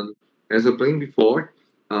verification. As I explained before,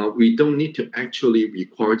 we don't need to actually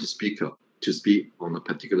require the speaker to speak on a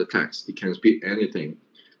particular text. It can speak anything.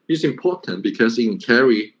 It's important because it can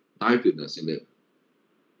carry liveliness in it.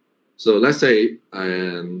 So let's say,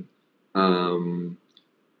 in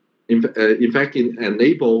fact, in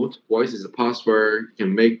enabled voice as a password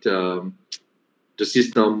can make the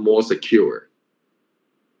system more secure.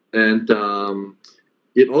 And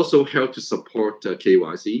it also helps to support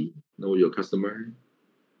KYC, know your customer.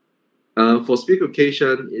 For speaker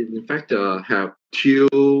verification, in fact, have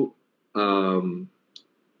two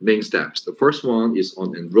main steps. The first one is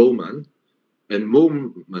on enrollment.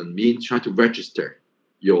 Enrollment means try to register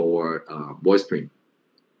your voice print.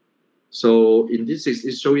 So in this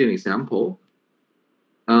is showing an example.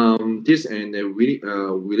 This and a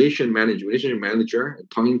relationship manager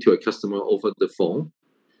talking to a customer over the phone.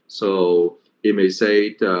 So it may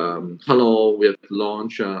say, hello, we have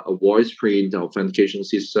launched a voice print authentication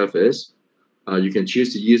service. You can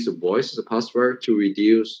choose to use the voice as a password to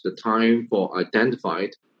reduce the time for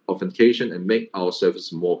identified authentication and make our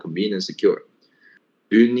service more convenient and secure.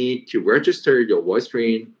 You need to register your voice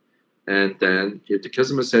print, and then if the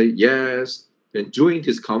customer says yes, then during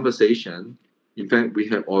this conversation, in fact, we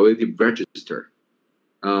have already registered.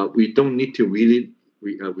 We don't need to really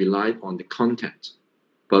rely on the content,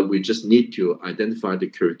 but we just need to identify the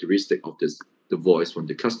characteristic of the voice from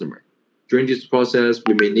the customer. During this process,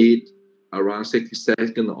 we may need around 60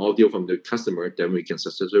 seconds audio from the customer, then we can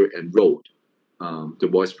successfully enroll the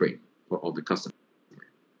voice print of the customer.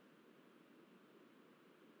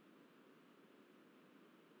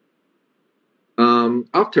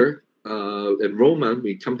 After enrollment,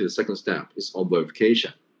 we come to the second step, is on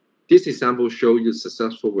verification. This example shows you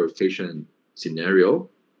successful verification scenario.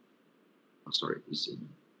 Oh, sorry,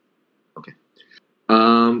 okay.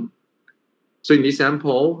 So in this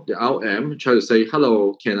example, the RM try to say,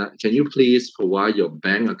 hello, can you please provide your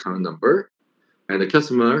bank account number? And the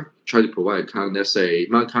customer try to provide account, let's say,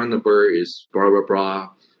 my account number is blah, blah, blah.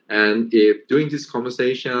 And if during this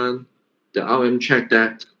conversation, the RM check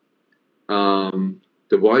that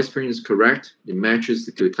the voice print is correct, it matches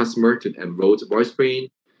the customer to enroll the voice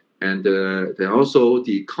print, and then also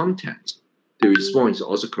the content, the response is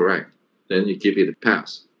also correct, then you give it a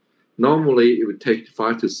pass. Normally, it would take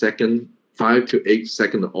 5 to 8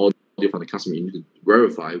 seconds of audio from the customer. You need to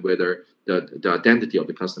verify whether the identity of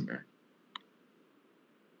the customer.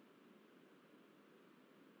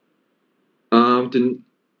 Then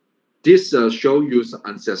this shows you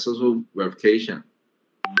unsuccessful verification.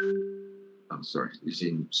 I'm sorry,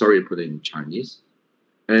 sorry, I put it in Chinese.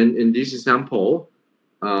 And in this example,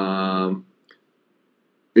 we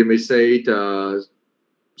may say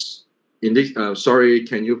sorry,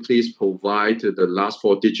 can you please provide the last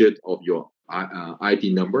 4 digits of your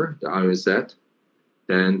ID number, the ISZ?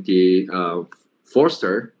 Then the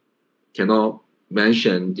Forster cannot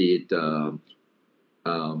mention the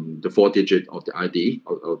 4 digits of the ID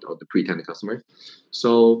of the pretended customer.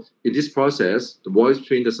 So in this process, the voice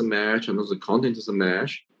print doesn't match and also the content doesn't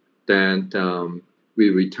match. Then we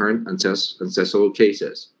return unsuccessful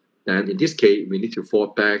cases. Then in this case, we need to fall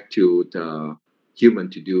back to the human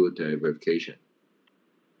to do the verification,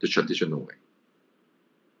 the traditional way.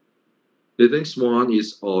 The next one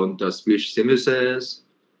is on the speech synthesis.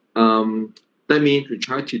 That means we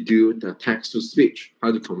try to do the text to speech,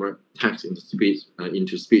 how to convert text into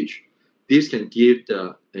speech. This can give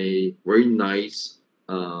a very nice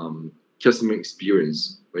customer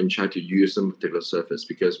experience when you try to use some particular service,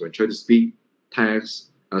 because when you try to speak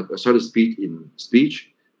text, try to speak in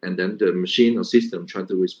speech, and then the machine or system try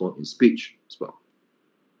to respond in speech as well.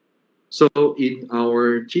 So in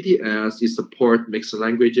our TTS, it support mixed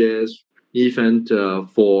languages, even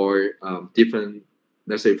for different,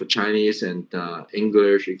 let's say for Chinese and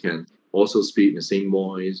English, you can also speak in the same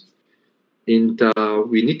voice. And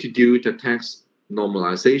we need to do the text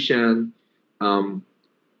normalization.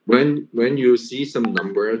 When you see some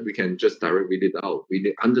numbers, we can just directly read it out.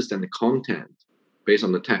 We understand the content based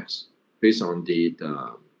on the text, based on the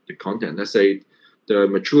content. Let's say the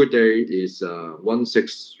mature date is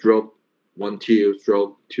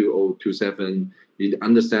 16/12/2027. You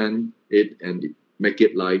understand it and make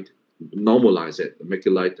it like normalize it. Make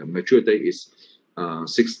it like the mature date is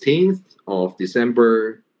 16th of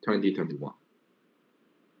December 2021.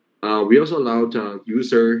 We also allow the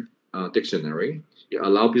user dictionary. It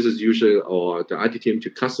allow business user or the IT team to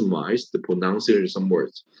customize the pronunciation of some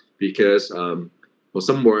words, because for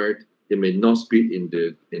some word it may not speak in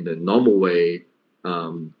the normal way.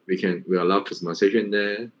 We allow customization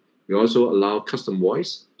there. We also allow custom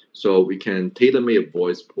voice, so we can tailor-make a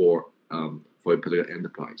voice for a particular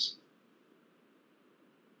enterprise.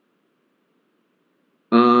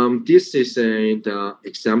 This is the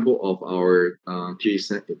example of our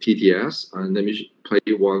TTS. Let me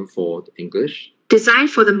play one for English.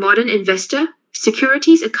 Designed for the modern investor,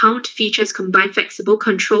 Securities Account features combine flexible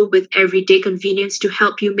control with everyday convenience to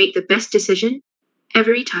help you make the best decision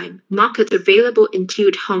every time. Markets available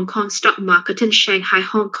include Hong Kong Stock Market and Shanghai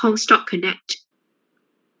Hong Kong Stock Connect.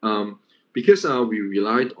 Because we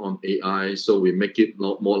relied on AI, so we make it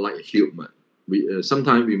more like a human.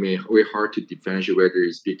 Sometimes we may very hard to differentiate whether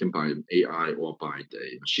it's speaking by an AI or by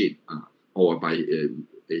the machine or by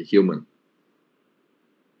a human.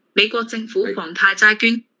 美國政府房貸債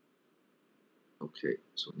券 Okay,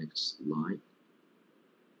 so next slide.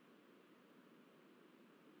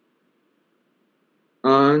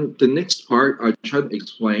 And the next part, I try to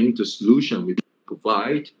explain the solution we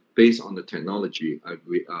provide based on the technology I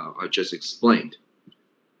just explained.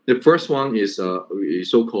 The first one is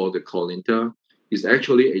so-called the Colinta. It's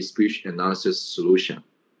actually a speech analysis solution.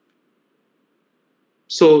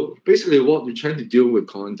 So basically what we try to do with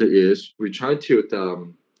Colinta is we try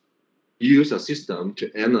to use a system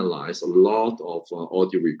to analyze a lot of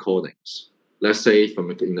audio recordings. Let's say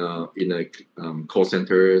in a call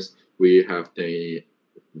centers, we have the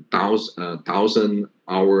 1,000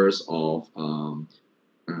 hours of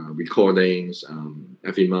recordings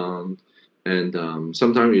every month. And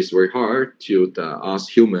sometimes it's very hard to ask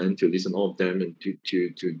human to listen all of them and to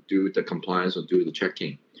do the compliance or do the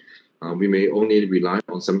checking. We may only rely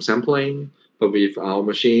on some sampling, but with our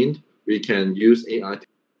machine, we can use AI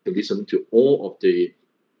to listen to all of the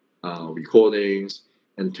recordings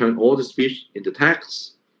and turn all the speech into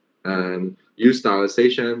text. And use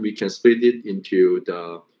stylization, we can split it into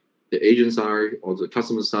the agent side or the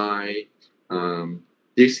customer side.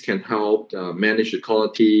 This can help manage the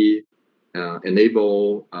quality,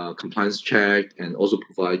 enable compliance check, and also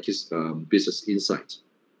provide business insights.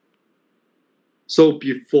 So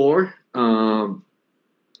before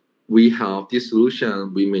we have this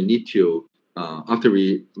solution, we may need to, after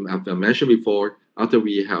we have mentioned before, after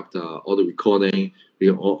we have all the recording, we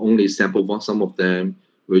only sample some of them.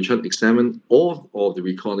 We try to examine all of the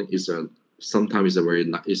recording. Sometimes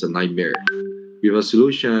it's a nightmare. With a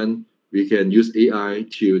solution, we can use AI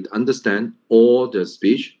to understand all the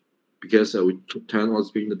speech, because we turn all the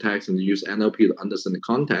speech into text and use NLP to understand the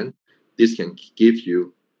content. This can give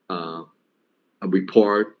you a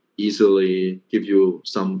report easily, give you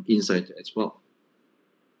some insight as well.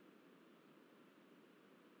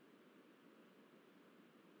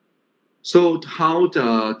 So how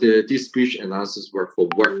this speech analysis work for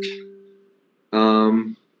work?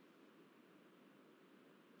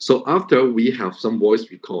 So after we have some voice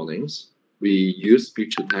recordings, we use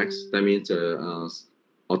speech to text. That means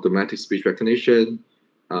automatic speech recognition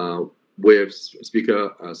with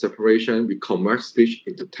speaker separation. We convert speech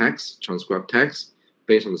into text, transcribe text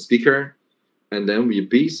based on the speaker, and then we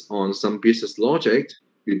based on some business logic,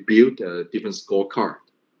 we build a different scorecard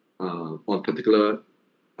on particular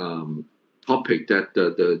topic that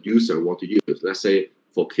the user want to use. Let's say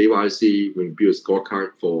for KYC, we build a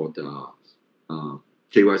scorecard for the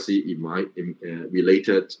KYC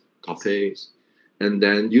related topics, and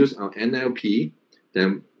then use our NLP.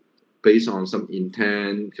 Then, based on some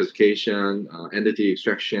intent classification, entity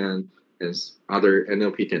extraction, and other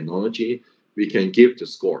NLP technology, we can give the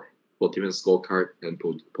score for different scorecard and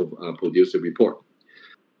produce a report.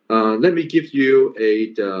 Let me give you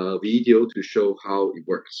the video to show how it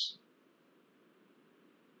works.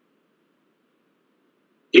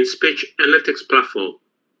 In speech analytics platform,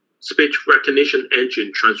 speech recognition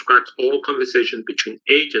engine transcribes all conversations between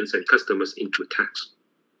agents and customers into text.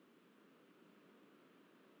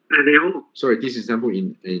 Sorry, this example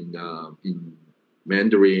in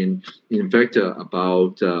Mandarin, in fact,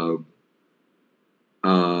 about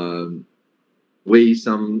waive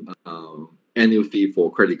some annual fee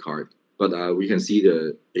for credit card, but we can see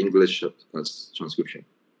the English transcription.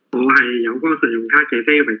 我係有關信用卡嘅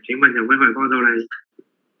statement， 請問有咩可以幫到你？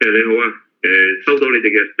你好啊，收到你哋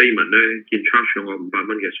嘅 statement 咧，見 charge 咗我500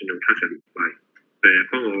蚊嘅信用卡嘅年費，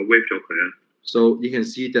幫我 waive 咗佢啊。So you can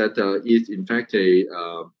see that it's in fact a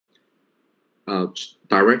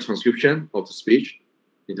direct transcription of the speech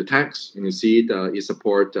into text, and you see that it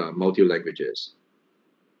supports multi languages.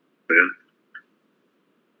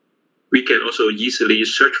 We can also easily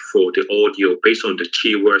search for the audio based on the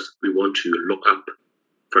keywords we want to look up.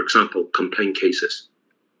 For example, complaint cases.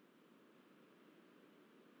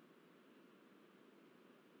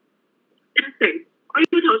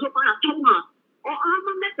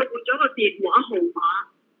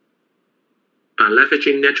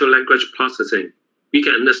 Leveraging natural language processing, we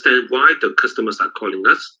can understand why the customers are calling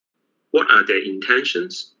us, what are their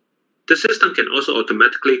intentions. The system can also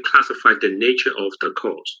automatically classify the nature of the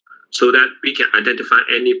calls so that we can identify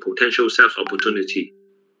any potential sales opportunity.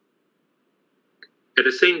 At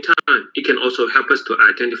the same time, it can also help us to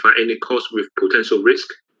identify any calls with potential risk,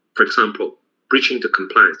 for example, breaching the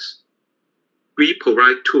compliance. We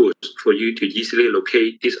provide tools for you to easily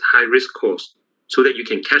locate these high-risk calls so that you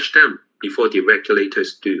can catch them before the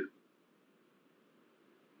regulators do.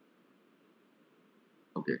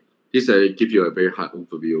 Okay, this gives you a very high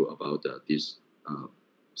overview about this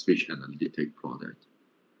speech analytic product.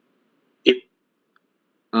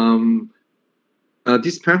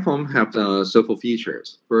 This platform has several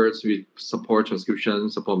features. First, we support transcription,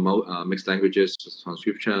 support mixed languages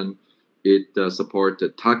transcription. It supports the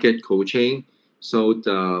target coaching. So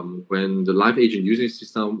when the live agent using the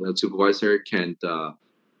system, the supervisor can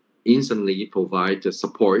instantly provide the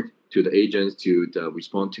support to the agents to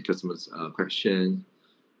respond to customers' questions.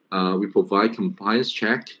 We provide compliance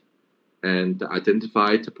check and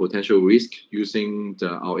identify the potential risk using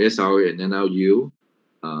our SR and NLU.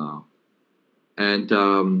 And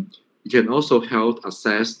you can also help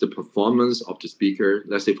assess the performance of the speaker,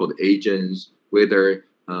 let's say for the agents, whether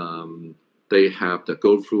they have to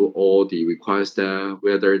go through all the required steps,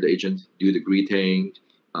 whether the agent do the greeting,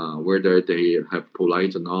 whether they have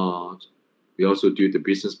polite or not. We also do the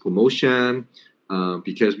business promotion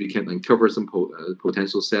because we can uncover some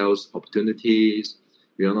potential sales opportunities.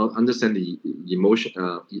 We will understand the emotion.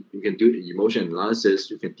 You can do emotion analysis.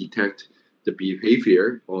 You can detect the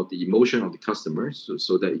behavior or the emotion of the customers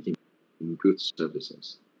so that you can improve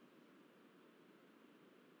services.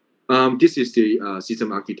 This is the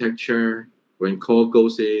system architecture. When call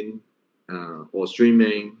goes in or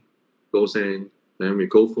streaming goes in, then we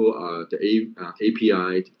go through the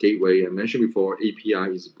API, the gateway. I mentioned before,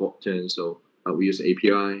 API is important, so we use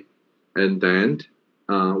API. And then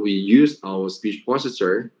we use our speech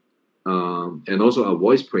processor and also our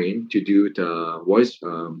voice print to do the voice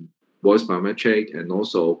biometric and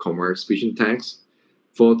also convert speech and text.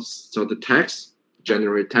 So the text,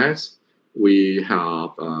 generate text, we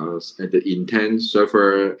have the intent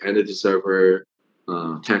server, entity server,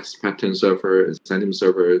 text pattern server, and sentiment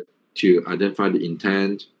server to identify the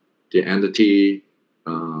intent, the entity,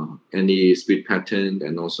 any speech pattern,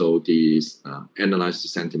 and also analyze the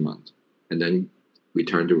sentiment. And then we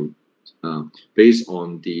turn to, based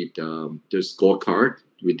on the scorecard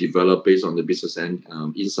we develop based on the business and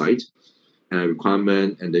insight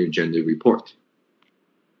requirement, and then we generate report.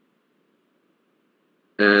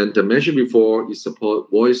 And I mentioned before, it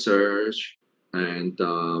support voice search, and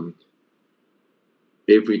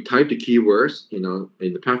if we type the keywords, in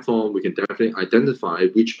the platform, we can definitely identify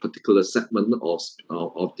which particular segment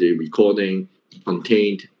of the recording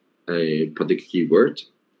contained a particular keyword.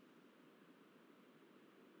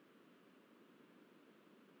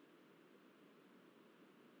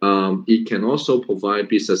 It can also provide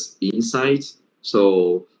business insights.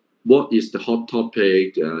 So what is the hot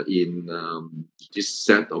topic in this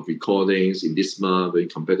set of recordings in this month when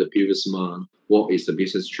compared to the previous month? What is the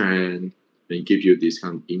business trend? And give you this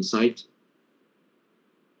kind of insight.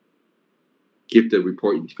 Give the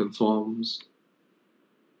report in different forms.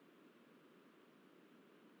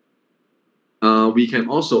 We can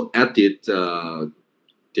also edit the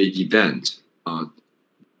event,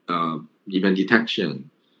 event detection.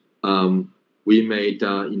 We made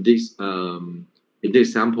in this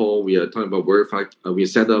example, we are talking about verify. We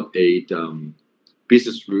set up a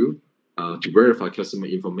business rule to verify customer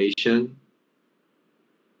information,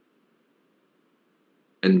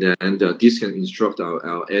 and then this can instruct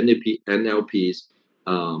our NLP's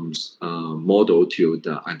model to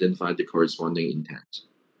identify the corresponding intent.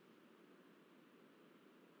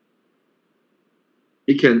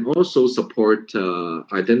 It can also support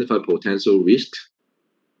identify potential risks.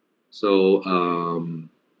 So,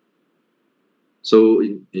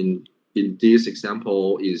 in this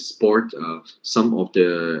example, is sport. Some of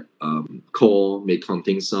the call may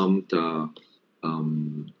contain some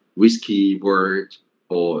risky word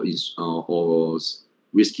or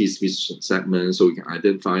risky speech segment. So we can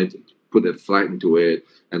identify, put a flag into it,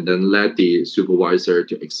 and then let the supervisor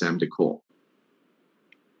to examine the call.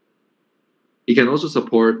 It can also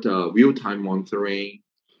support real-time monitoring.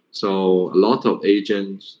 So a lot of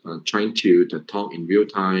agents trying to talk in real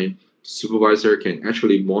time. Supervisor can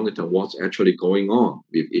actually monitor what's actually going on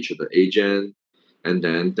with each of the agent, and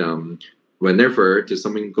then whenever there's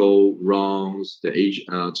something go wrong,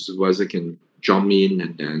 the supervisor can jump in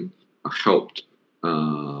and then help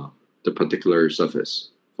the particular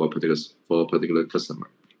service for a particular customer.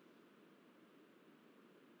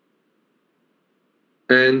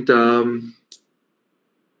 And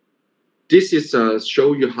this is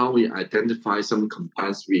show you how we identify some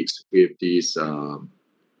compliance risks with these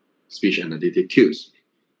speech analytic tools.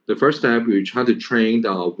 The first step, we try to train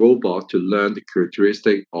the robot to learn the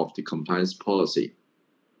characteristic of the compliance policy.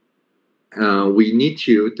 We need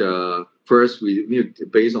to first we need to,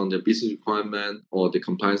 based on the business requirement or the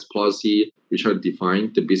compliance policy, we try to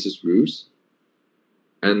define the business rules,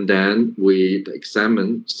 and then we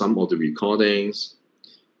examine some of the recordings,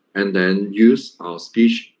 and then use our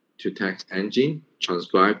speech to text engine,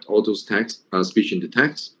 transcribe all those text speech into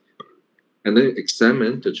text, and then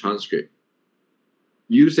examine the transcript.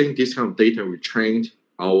 Using this kind of data, we trained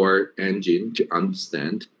our engine to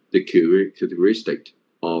understand the characteristic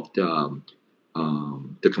of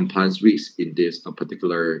the compliance risk in this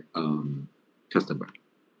particular customer.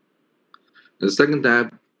 And the second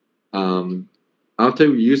step,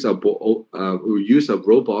 after we use a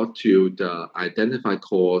robot to identify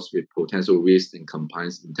calls with potential risk and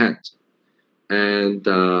compliance intent, and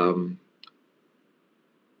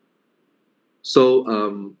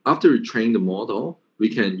after we train the model, we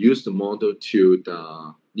can use the model to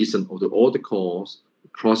listen to all the calls,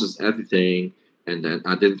 process everything, and then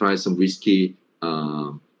identify some risky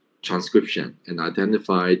transcription and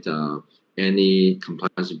identify any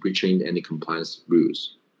compliance breaching any compliance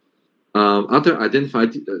rules. After identify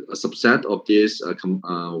a subset of these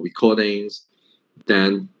recordings,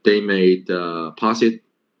 then they may pass it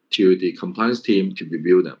to the compliance team to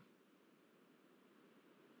review them.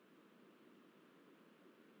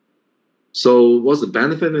 So what's the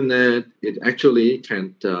benefit in it? It actually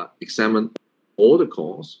can examine all the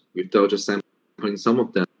calls without just sampling some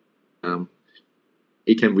of them.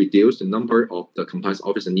 It can reduce the number of the compliance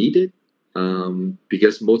officer needed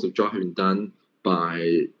because most of the job have been done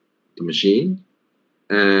by the machine.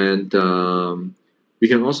 And we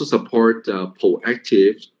can also support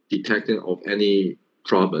proactive detecting of any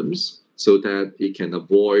problems so that it can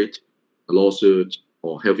avoid a lawsuit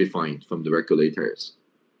or heavy fine from the regulators.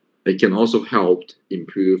 It can also help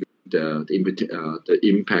improve the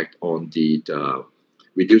impact on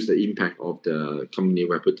reduce the impact of the company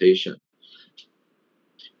reputation.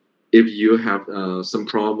 If you have some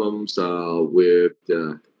problems with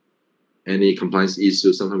any compliance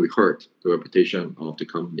issues, sometimes we hurt the reputation of the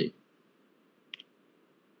company.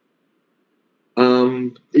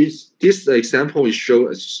 This example is show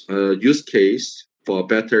a use case for a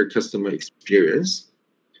better customer experience.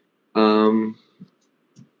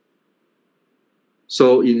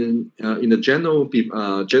 So in the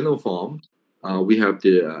general form, we have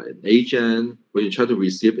the agent. When you try to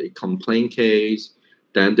receive a complaint case,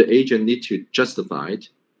 then the agent need to justify it,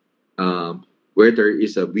 whether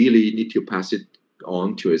it's really need to pass it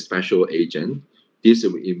on to a special agent. This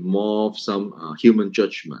will involve some human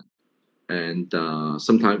judgment, and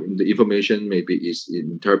sometimes the information maybe is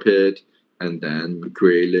interpreted and then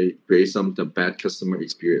create some bad customer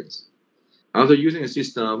experience. After using a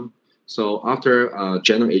system, So after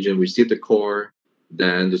general agent received the call,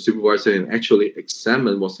 then the supervisor can actually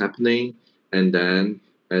examine what's happening and then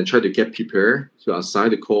try to get prepared to assign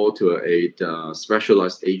the call to a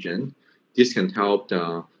specialized agent. This can help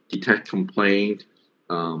detect complaint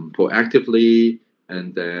proactively,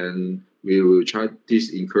 and then we will try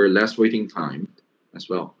this incur less waiting time as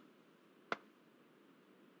well.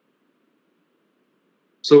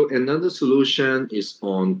 So another solution is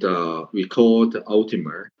on we call the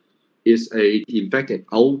Ultima. Is in fact an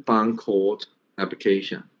outbound call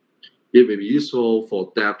application. It will be useful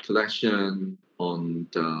for debt collection on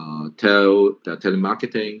the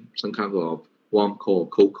telemarketing, some kind of warm call,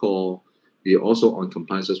 cold call. We also on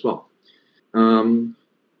compliance as well.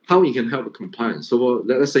 How you can help with compliance? So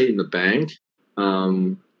let's say in the bank,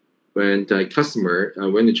 when the customer,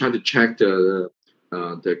 when they try to check the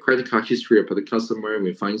credit card history of the customer,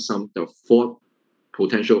 we find some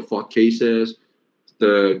potential fraud cases.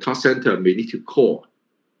 The call center may need to call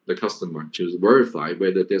the customer to verify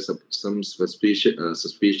whether there's some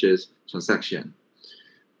suspicious transaction.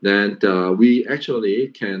 Then we actually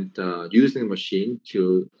can use the machine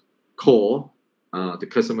to call the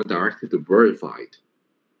customer directly to verify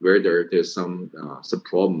whether there's some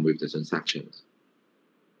problem with the transactions.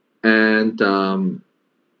 And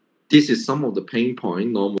this is some of the pain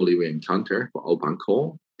points normally we encounter for outbound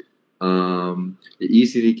call. They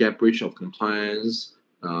easily get breach of compliance.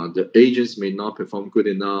 The agents may not perform good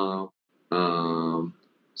enough.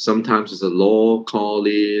 Sometimes it's a low call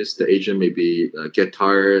list. The agent may be get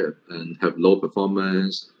tired and have low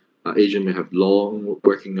performance. Agent may have long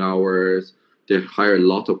working hours. They hire a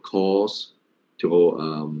lot of calls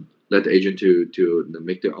to let the agent to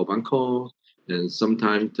make the outbound call. And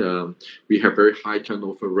sometimes we have very high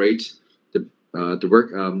turnover rate.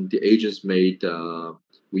 The agents made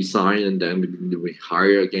resign and then we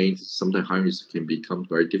hire again. Sometimes hiring can become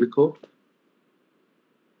very difficult.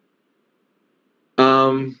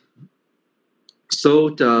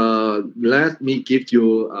 Let me give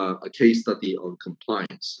you a case study on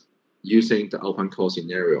compliance using the outbound call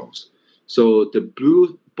scenarios. So the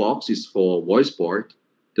blue box is for voice bot.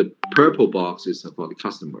 The purple box is for the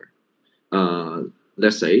customer.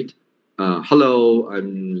 Let's say, hello,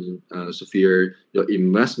 I'm Sophia, your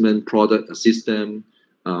investment product assistant.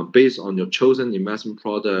 Based on your chosen investment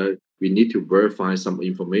product, we need to verify some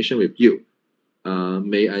information with you.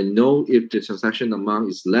 May I know if the transaction amount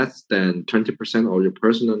is less than 20% of your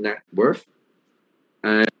personal net worth?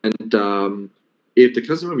 And if the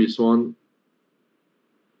customer responds,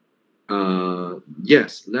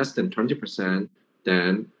 yes, less than 20%,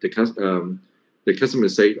 then the customer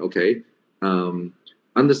say, okay,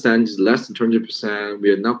 understand it's less than 20%.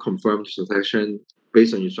 We are now confirmed the transaction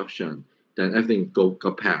based on instruction. Then everything go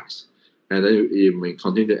pass. And then you may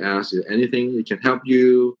continue to ask if anything it can help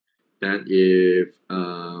you. Then if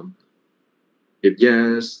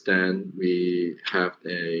yes, then we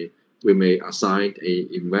may assign a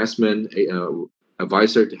investment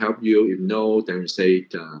advisor to help you. If no, then we say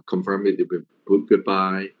confirm it with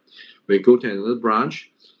goodbye. We go to another branch.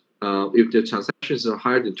 If the transactions are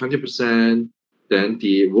higher than 20%, then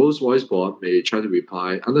the voice bot may try to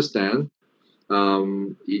reply, understand.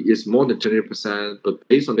 It's more than 20%, but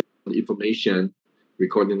based on the information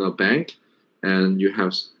recorded in our bank, and you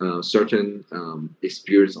have certain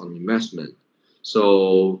experience on investment.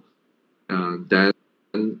 So then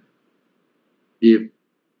if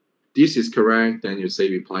this is correct, then you say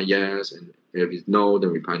reply yes, and if it's no,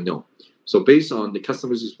 then reply no. So based on the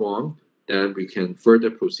customer's response, then we can further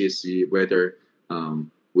proceed, see whether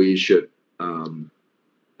we should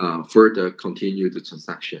further continue the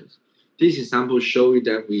transactions. These examples show you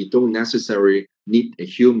that we don't necessarily need a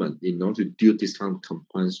human in order to do this kind of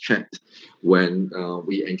compliance check when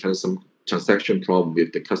we encounter some transaction problem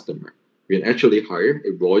with the customer. We can actually hire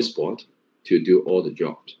a voice bot to do all the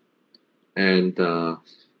jobs. And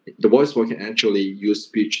the voice bot can actually use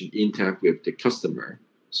speech and interact with the customer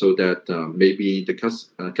so that maybe the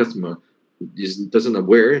customer doesn't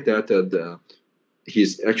aware that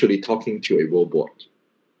he's actually talking to a robot.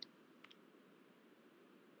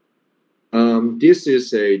 This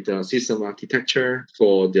is the system architecture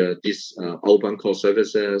for this outbound call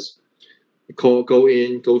services. Go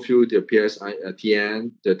through the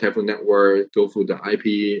PSTN, the telephone network, go through the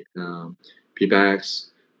IP,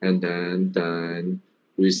 PBX, and then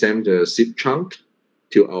we send the zip chunk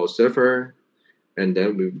to our server, and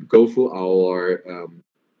then we go through our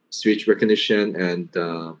speech recognition and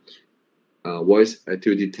voice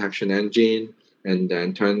activity detection engine, and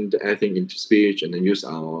then turn everything into speech, and then use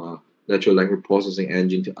our natural language processing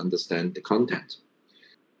engine to understand the content.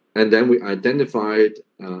 And then we identified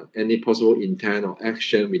any possible intent or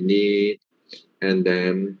action we need, and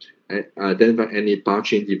then identify any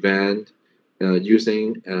batching event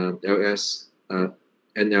using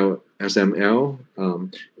NLSML,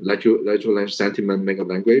 natural language sentiment makeup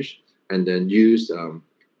language, and then use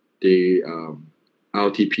the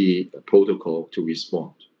RTP protocol to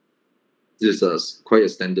respond. This is quite a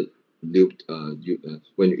standard loop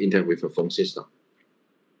when you interact with a phone system.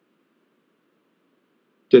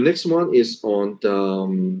 The next one is on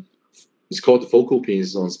the, it's called the focal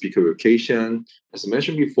pins on speaker verification. As I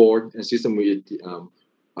mentioned before, a system with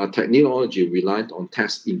technology relied on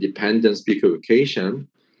text-independent speaker verification,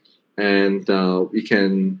 and we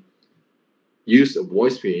can use a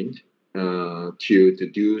voice print to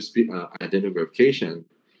do identity verification.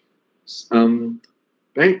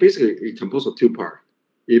 Basically, it's composed of two parts.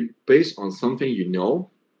 It's based on something you know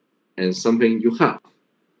and something you have.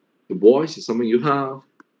 The voice is something you have,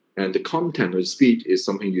 and the content of the speech is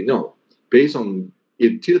something you know. Based on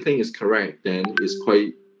if two things is correct, then it's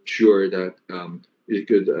quite sure that it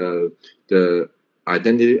could the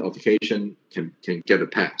identity authentication can get a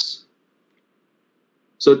pass.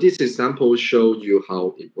 So this example shows you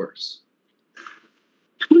how it works.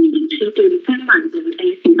 歡迎此段聲紋認證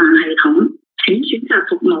示範系統，請選擇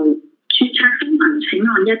服務。註冊聲紋請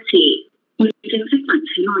按1字，認證聲紋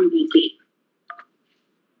請按2字。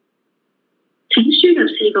請輸入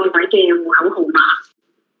4個位嘅戶口號碼。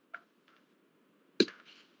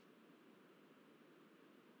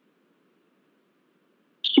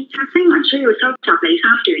註冊聲紋需要收集你3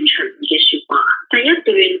段隨意嘅説話。第一段，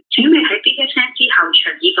請你喺嗶一聲之後隨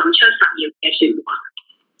意講出10秒嘅説話。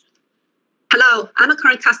Hello, I'm a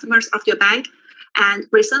current customer of your bank, and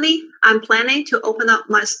recently I'm planning to open up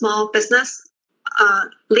my small business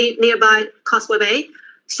nearby Causeway Bay.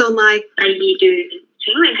 So my 第二段，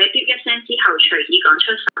請你喺嗶一聲之後隨意講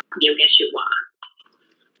出10秒嘅説話。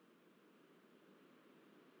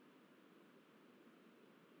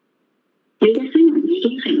你嘅聲紋已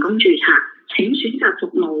經成功註冊，請選擇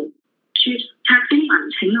服務。註冊聲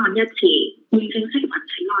紋請按1字，認證聲紋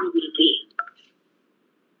請按2字。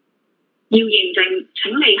要認證，請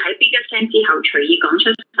你喺嗶一聲之後隨意講出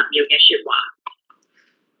10秒嘅説話。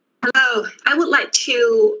Hello, I would like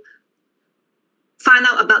to find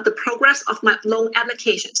out about the progress of my loan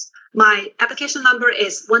applications. My application number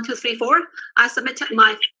is 1234. I submitted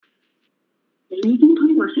my. 你已經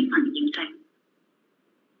通過聲紋驗證。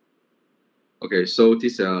Okay, so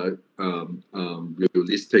these are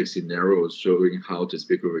realistic scenarios showing how the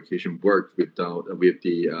speaker verification works with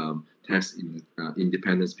the text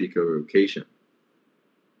independent speaker verification.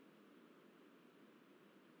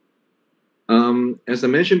 As I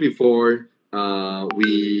mentioned before,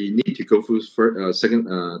 we need to go through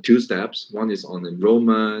two steps. One is on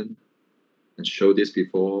enrollment, and show this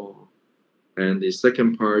before, and the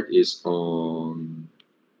second part is on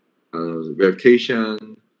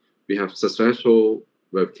verification. We have successful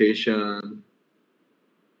verification.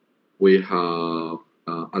 We have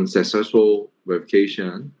unsuccessful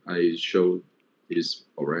verification. I showed this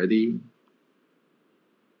already.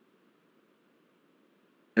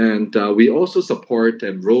 And we also support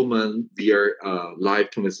enrollment via live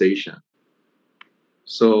conversation.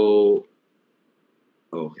 So,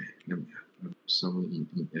 okay, something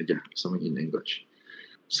in English.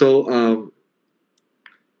 So,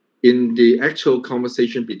 in the actual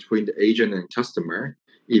conversation between the agent and customer,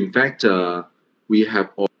 in fact, we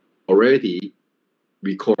have already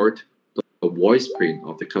recorded the voice print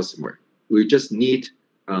of the customer. We just need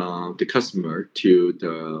the customer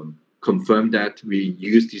to confirm that we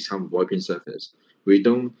use this kind of voice print service.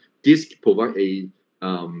 This provide a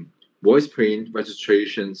voice print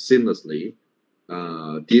registration seamlessly.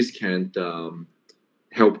 This can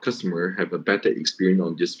help customer have a better experience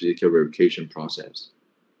on this particular verification process.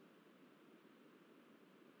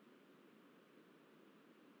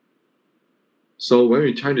 So when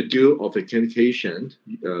we try to do authentication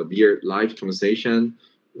via live conversation,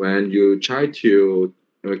 when you try to,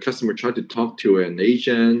 a customer try to talk to an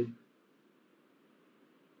agent,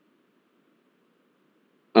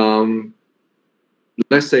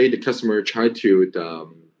 let's say the customer tried to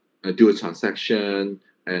do a transaction,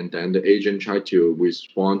 and then the agent tried to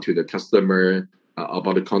respond to the customer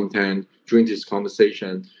about the content. During this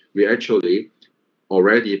conversation, we actually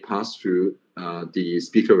already passed through the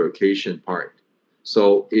speaker verification part.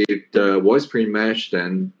 So if the voice print match,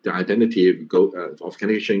 then the identity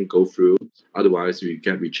authentication go through. Otherwise, we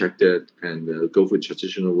get rejected and go through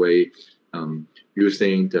traditional way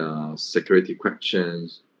using the security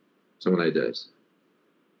questions, something like this.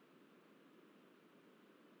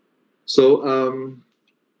 So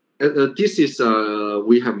this is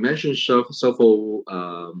we have mentioned several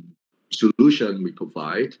solutions we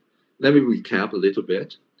provide. Let me recap a little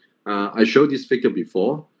bit. I showed this figure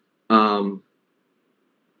before,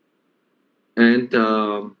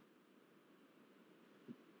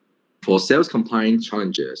 for sales compliance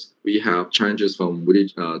challenges, we have challenges from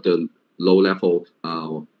the low-level,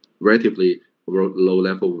 relatively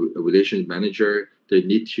low-level relations manager. They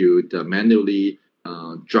need to manually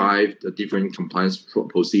drive the different compliance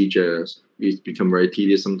procedures. It's become very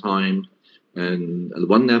tedious sometimes. And at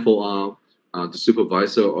one level up, the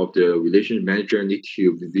supervisor of the relations manager need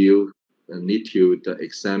to review, need to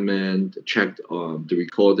examine, check the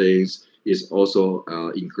recordings. Is also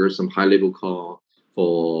incur some high-level call.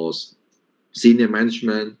 For senior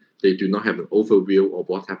management, they do not have an overview of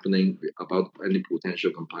what's happening about any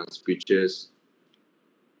potential compliance breaches.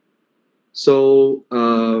 So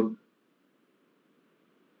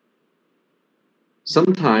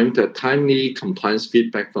sometimes the timely compliance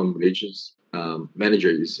feedback from relations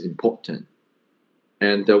manager is important.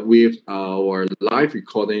 And with our live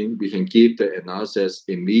recording, we can give the analysis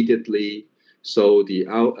immediately, so the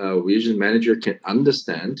relations manager can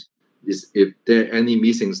understand if there are any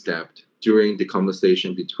missing steps during the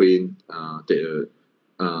conversation between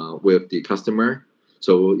with the customer.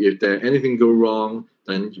 So if there anything go wrong,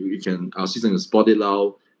 then our system is spot it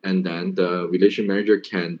out, and then the relation manager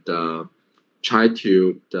can try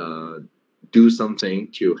to do something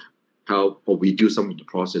to help or reduce some of the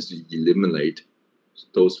process to eliminate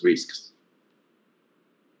those risks.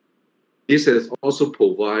 This has also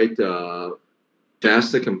provide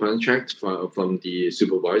faster compliance checks from the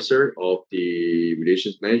supervisor of the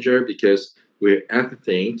relations manager, because we're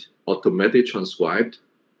everything automatically transcribed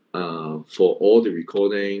for all the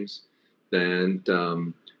recordings. Then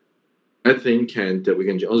I think we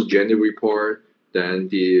can also generate a report. Then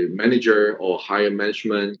the manager or higher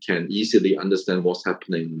management can easily understand what's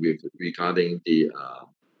happening regarding the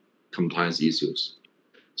compliance issues.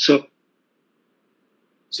 So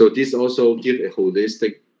this also gives a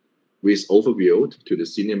holistic risk overview to the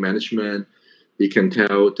senior management. We can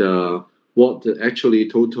tell what the actually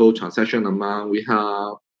total transaction amount we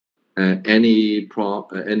have, any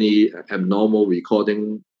abnormal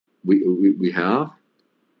recording we have,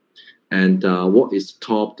 and what is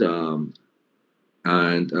top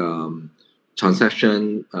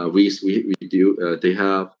transaction risk they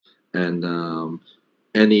have, and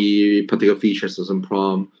any particular features or some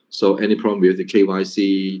problem. So any problem with the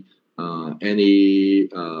KYC, any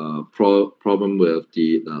problem with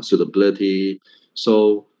the suitability.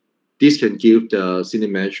 So this can give the senior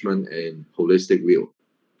management a holistic view.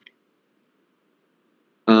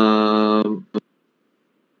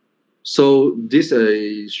 So this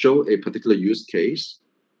show a particular use case,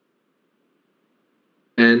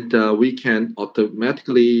 and we can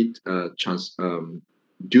automatically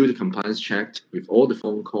do the compliance check with all the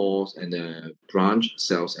phone calls and the branch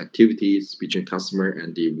sales activities between customer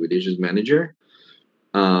and the relations manager.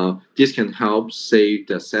 This can help save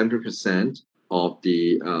the 70% of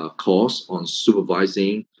the cost on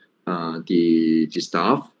supervising the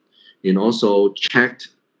staff, and also checked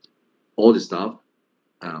all the stuff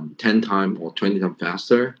 10 times or 20 times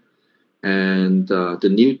faster. And the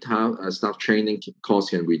new staff training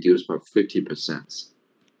cost can reduce by 50%.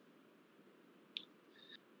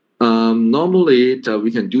 Normally,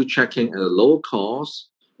 we can do checking at a low cost.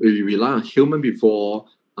 We rely on human before.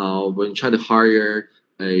 When try to hire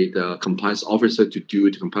the compliance officer to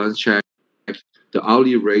do the compliance check, the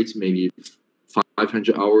hourly rate may be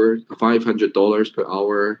 $500 per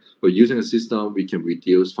hour. But using a system, we can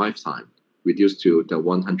reduce 5 times, reduce to the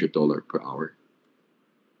 $100 per hour.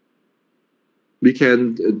 We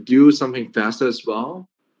can do something faster as well.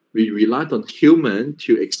 We relied on human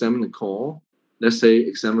to examine the call. Let's say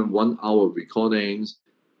examine 1 hour recordings.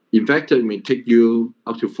 In fact, it may take you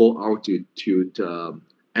up to 4 hours to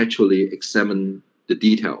actually examine the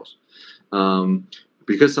details.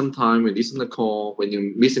 Because sometimes when you listen to the call, when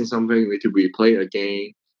you're missing something, you need to replay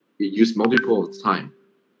again. We use multiple time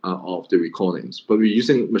of the recordings. But we're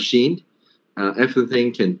using machine.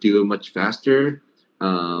 Everything can do much faster.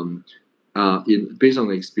 Based on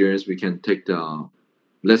the experience, we can take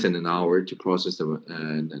less than an hour to process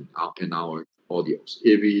an hour audios.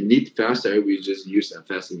 If we need faster, we just use a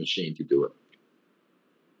faster machine to do it.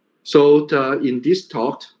 So in this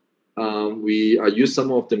talk, we use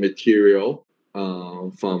some of the material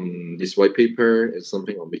from this white paper and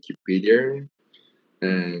something on Wikipedia.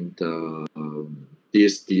 And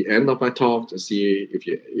this is the end of my talk. To see if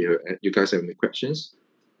you guys have any questions.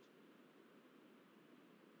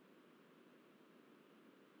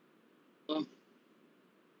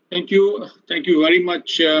 Thank you very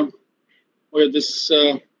much for this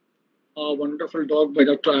wonderful talk by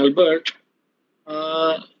Dr. Albert.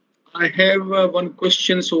 I have one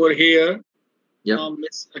question over here.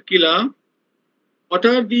 Ms. Akila, what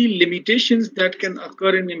are the limitations that can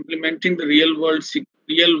occur in implementing the real world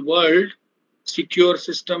secure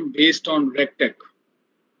system based on RegTech?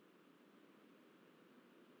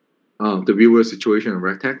 The real world situation in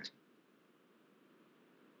RegTech?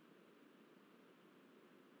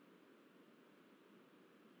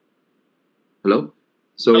 Hello?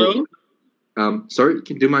 So, hello? Sorry,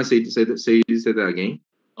 do you mind say that again?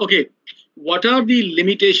 Okay. What are the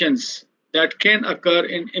limitations that can occur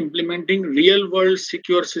in implementing real-world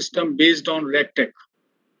secure system based on RegTech?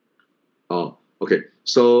 Oh, okay.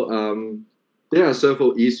 So there are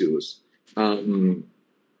several issues.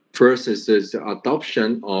 First is the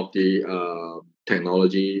adoption of the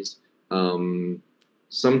technologies.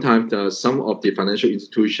 Sometimes some of the financial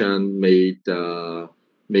institutions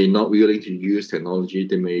may not willing to use technology.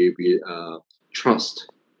 They may be trust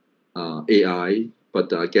AI, but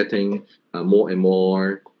getting more and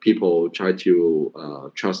more people try to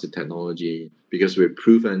trust the technology because we've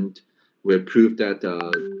proved that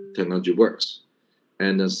technology works,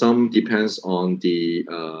 and some depends on the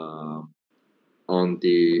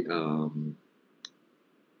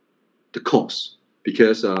cost,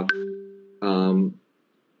 because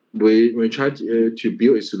we try to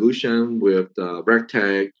build a solution with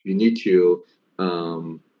RegTech. You need to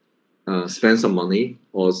spend some money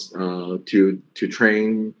or to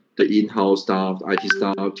train the in-house staff, IT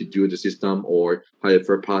staff to do the system, or hire a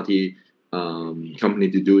third-party company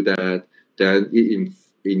to do that. Then it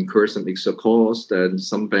incurs some extra cost. Then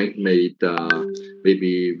some bank may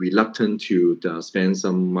be reluctant to spend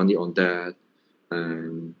some money on that.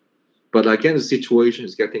 But again, the situation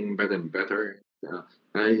is getting better and better.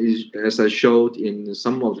 As I showed in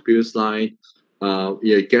some of the previous slides,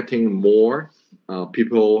 you're getting more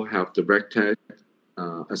people have the RegTech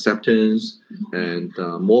acceptance, and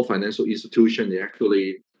more financial institutions they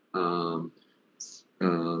actually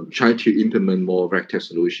try to implement more RegTech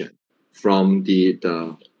solution from the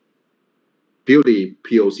purely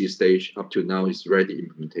POC stage up to now is ready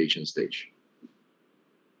implementation stage.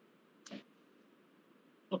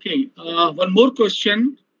 Okay, one more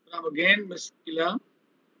question from again Ms. Kila.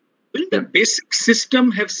 Will the basic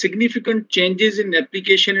system have significant changes in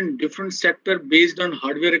application in different sector based on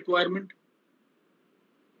hardware requirement?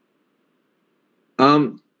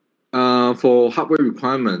 For hardware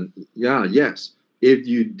requirement, yes. If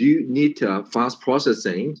you do need fast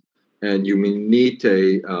processing, and you may need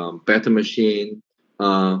a better machine,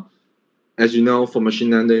 as you know, for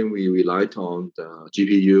machine learning, we relied on the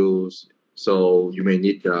GPUs, so you may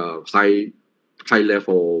need a high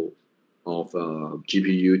level of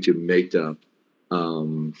GPU to make the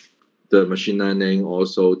machine learning,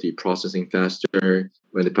 also the processing faster.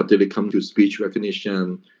 When it particularly comes to speech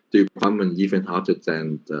recognition, the requirement even harder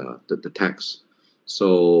than the text.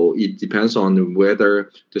 So it depends on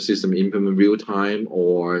whether the system implement real time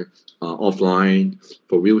or offline.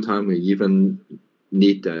 For real time, we even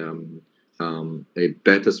need a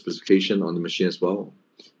better specification on the machine as well.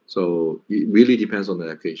 So it really depends on the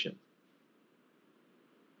application.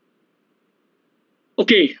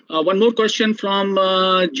 Okay, one more question from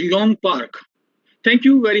Jiyong Park. Thank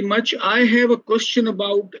you very much. I have a question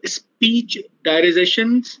about speech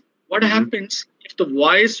diarizations. What happens if the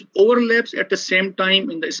voice overlaps at the same time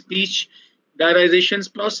in the speech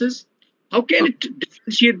diarizations process? How can it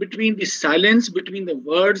differentiate between the silence between the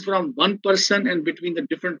words from one person and between the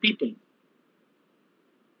different people?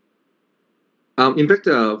 In fact,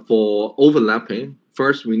 for overlapping,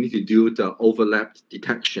 first we need to do the overlap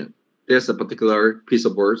detection. There's a particular piece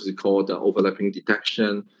of words called the overlapping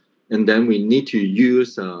detection, and then we need to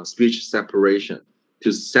use speech separation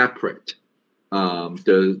to separate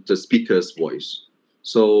the speaker's voice.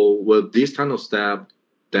 So with this kind of step,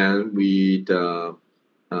 then we go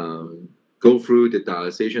through the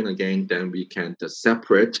diarization again, then we can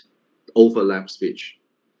separate overlap speech.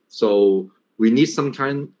 So we need some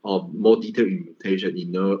kind of more detailed implementation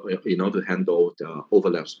in order to handle the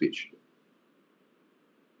overlap speech.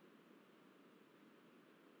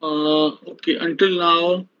 Okay, until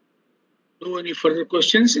now, no any further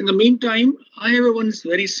questions. In the meantime, I have one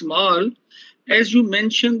very small. As you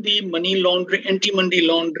mentioned, the money laundering, anti-money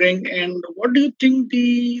laundering, and what do you think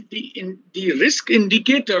the risk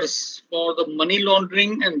indicators for the money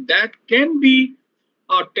laundering, and that can be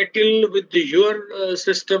tackled with your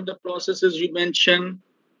system, the processes you mentioned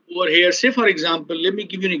over here? Say, for example, let me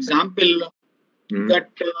give you an example that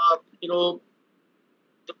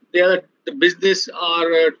the business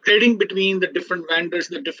are trading between the different vendors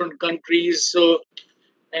in the different countries. So,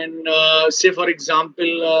 and say for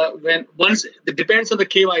example, when once it depends on the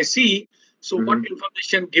KYC. So what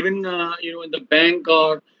information given in the bank,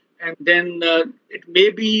 or and then it may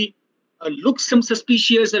be looks some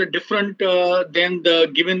suspicious or different than the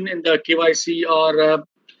given in the KYC, or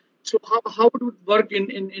so how would it work in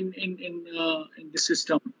the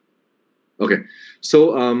system? Okay,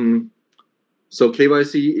 so so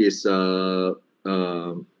KYC is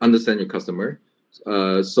understand your customer,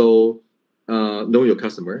 so know your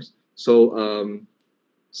customers. So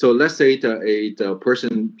so let's say the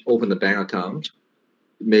person opened a bank account,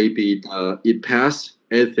 maybe it passed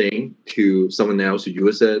anything to someone else to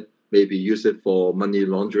use it, maybe use it for money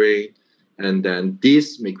laundering, and then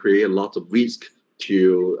this may create a lot of risk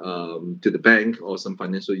to the bank or some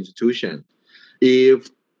financial institution. If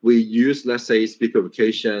we use, let's say, speed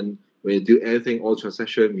verification, when you do anything, all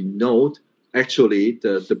transaction, we know actually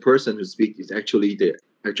the person who speaks is actually the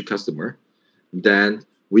actual customer, then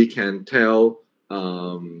we can tell,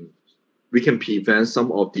 we can prevent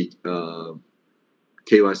some of the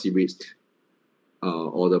KYC risk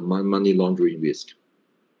or the money laundering risk,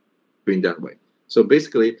 doing that way. So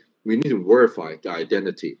basically, we need to verify the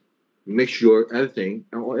identity, make sure everything,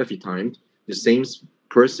 every time, the same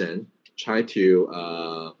person try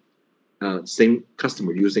to same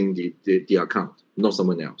customer using the account, not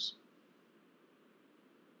someone else.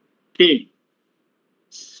 Okay.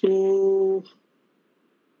 So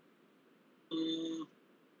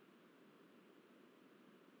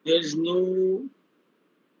there's no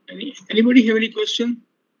anybody have any question?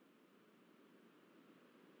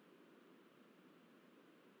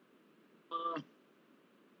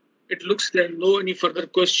 It looks there are no any further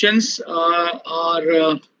questions.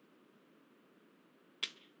 Our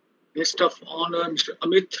guest of honor, Mr.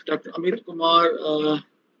 Amit, Dr. Amit Kumar,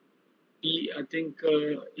 I think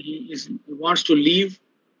he wants to leave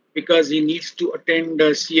because he needs to attend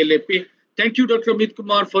CLAP. Thank you, Dr. Amit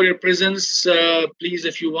Kumar, for your presence. Please,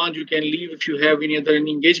 if you want, you can leave if you have any other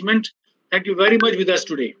engagement. Thank you very much with us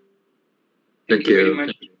today. Thank you very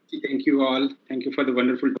much. Thank you all. Thank you for the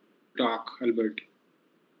wonderful talk, Albert.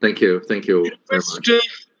 Thank you. Thank you very much.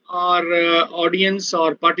 Our audience,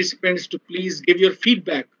 our participants, to please give your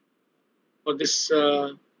feedback for this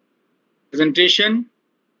presentation.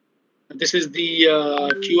 This is the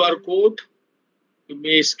QR code. You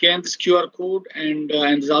may scan this QR code, and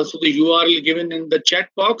there's also the URL given in the chat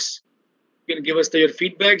box. You can give us your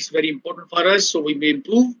feedback. It's very important for us, so we may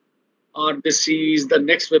improve. This is the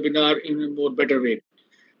next webinar in a more better way.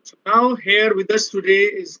 So now here with us today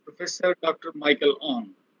is Professor Dr. Michael Ong.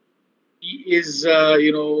 He is,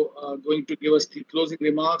 going to give us the closing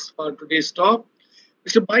remarks for today's talk.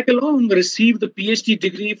 Mr. Michael Ong received the PhD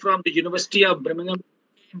degree from the University of Birmingham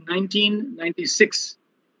in 1996.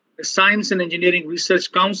 The Science and Engineering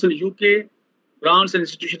Research Council UK grants an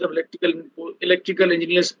Institution of Electrical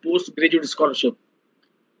Engineers postgraduate scholarship.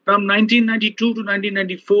 From 1992 to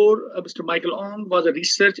 1994, Mr. Michael Ong was a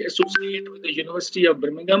research associate with the University of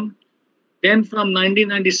Birmingham. Then from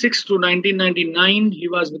 1996 to 1999, he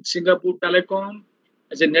was with Singapore Telecom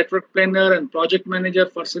as a network planner and project manager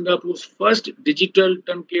for Singapore's first digital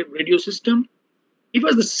turnkey radio system. He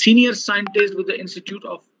was the senior scientist with the Institute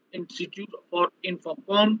for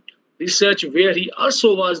Infocom Research, where he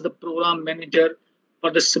also was the program manager for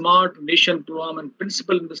the Smart Nation program and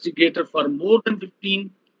principal investigator for more than 15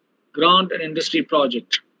 grant and industry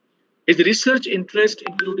projects. His research interests,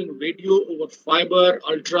 including radio over fiber,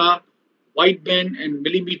 ultra, wideband, and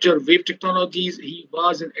millimeter wave technologies. He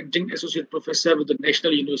was an adjunct associate professor with the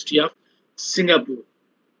National University of Singapore.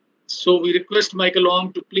 So we request Michael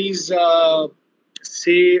Ong to please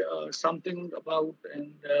say something about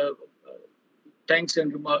and thanks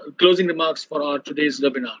and closing remarks for our today's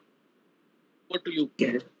webinar. Over to you.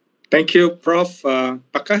 Yeah. Thank you, Prof.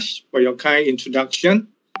 Prakash, for your kind introduction.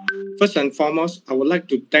 First and foremost, I would like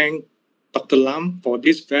to thank Dr. Lam for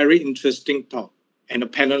this very interesting talk and the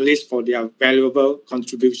panelists for their valuable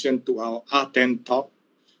contribution to our R10 talk.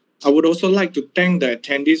 I would also like to thank the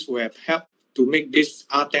attendees who have helped to make this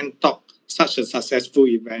R10 talk such a successful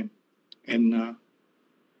event. And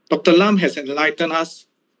Dr. Lam has enlightened us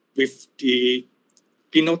with the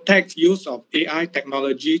Pinotech's use of AI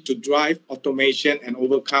technology to drive automation and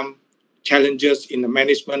overcome challenges in the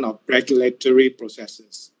management of regulatory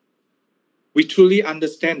processes. We truly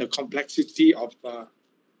understand the complexity of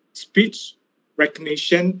speech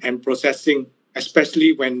recognition and processing,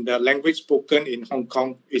 especially when the language spoken in Hong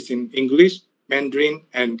Kong is in English, Mandarin,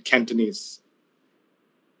 and Cantonese.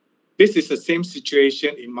 This is the same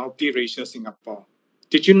situation in multiracial Singapore.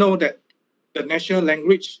 Did you know that The national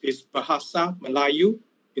language is Bahasa Melayu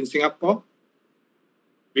in Singapore.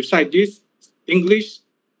 Besides this, English,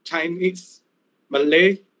 Chinese,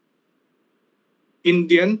 Malay,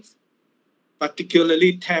 Indian,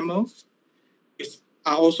 particularly Tamil,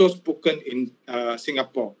 are also spoken in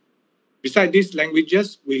Singapore. Besides these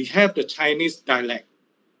languages, we have the Chinese dialect,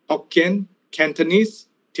 Hokkien, Cantonese,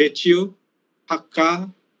 Teochew,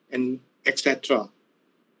 Hakka, and etc.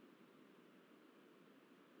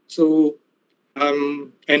 So,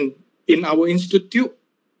 and in our institute,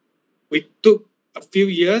 we took a few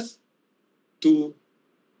years to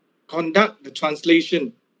conduct the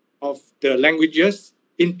translation of the languages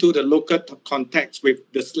into the local context with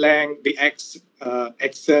the slang, the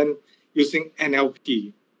accent using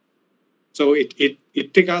NLP. So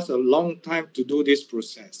it took us a long time to do this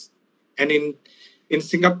process. And in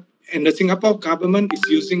Singapore, and the Singapore government is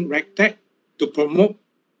using RegTech to promote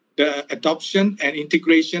the adoption and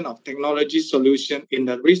integration of technology solution in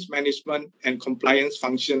the risk management and compliance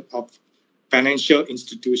function of financial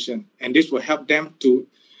institution. And this will help them to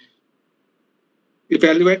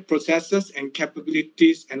evaluate processes and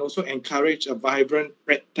capabilities and also encourage a vibrant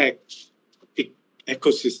RegTech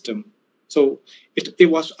ecosystem. So it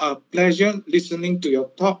was a pleasure listening to your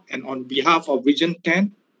talk, and on behalf of Region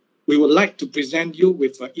 10, we would like to present you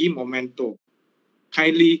with an e-memento.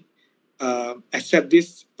 Kindly accept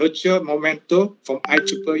this virtual memento from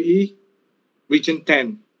IEEE Region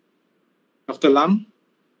 10. Dr. Lam?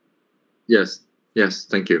 Yes,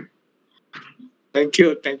 thank you. Thank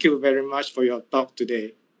you very much for your talk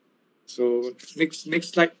today. So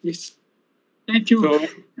next slide, please. Thank you.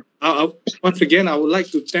 So once again, I would like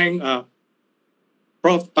to thank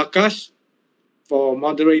Prof. Prakash for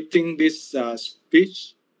moderating this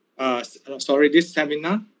this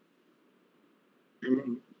seminar.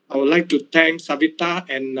 I would like to thank Savita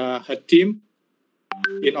and her team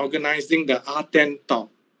in organizing the R10 talk.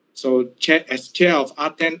 So as chair of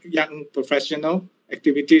R10 Young Professional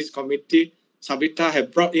Activities Committee, Savita has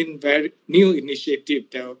brought in very new initiative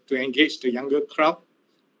to engage the younger crowd.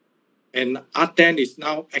 And R10 is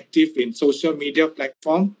now active in social media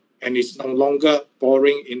platform and is no longer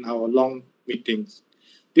boring in our long meetings.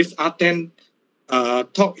 This R10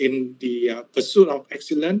 talk in the pursuit of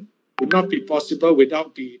excellence would not be possible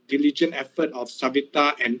without the diligent effort of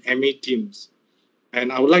Savita and MA teams.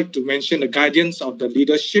 And I would like to mention the guidance of the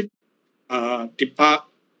leadership department.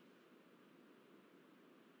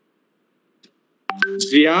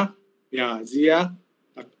 Zia,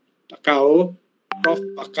 Takao, Prof.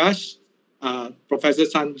 Prakash, Professor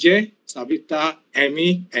Sanjay, Savita,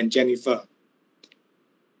 Amy, and Jennifer.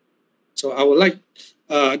 So I would like,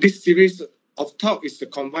 this series of talk is the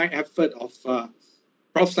combined effort of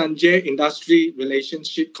Prof. Sanjay, Industry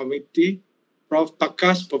Relationship Committee, Prof.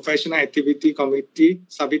 Prakash, Professional Activity Committee,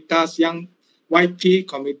 Savita's Young YP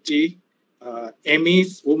Committee,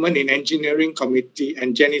 Amy's Women in Engineering Committee,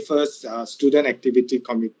 and Jennifer's Student Activity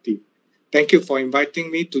Committee. Thank you for inviting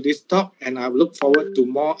me to this talk, and I look forward to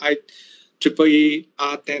more IEEE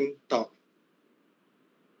R10 talk.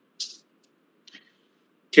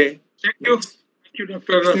 Okay. Thank you,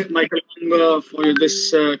 Dr. Michael, for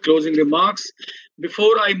this closing remarks.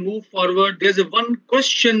 Before I move forward, there's one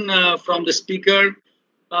question from the speaker,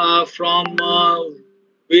 from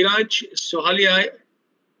Viraj Sohalia.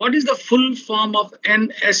 What is the full form of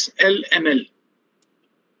NSLML?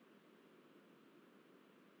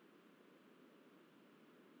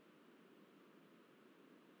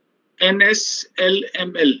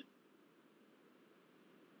 NSLML.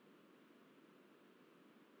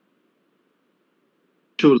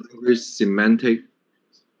 Language semantic.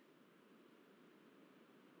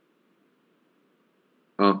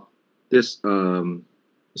 This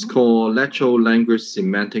it's called natural language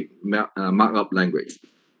semantic markup language.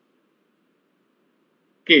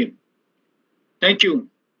 Okay, thank you.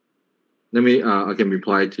 Let me I can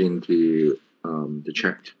reply to the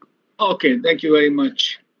chat. Okay, thank you very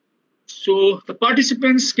much. So the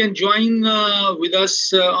participants can join with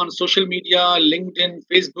us on social media, LinkedIn,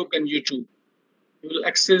 Facebook, and YouTube. You will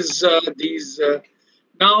access these.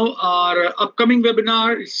 Now, our upcoming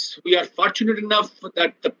webinars, we are fortunate enough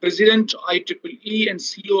that the President IEEE and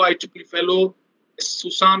CEO IEEE Fellow,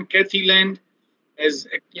 Susan Cathyland, has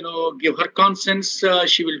give her consent.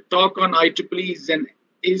 She will talk on IEEE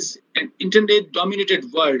is an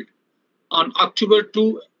internet-dominated world on October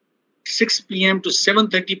 2, 6 p.m. to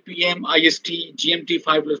 7:30 p.m. IST GMT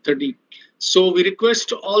 5:30. So we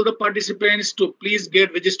request all the participants to please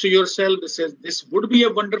register yourself. This would be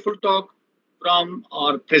a wonderful talk from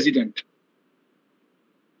our president.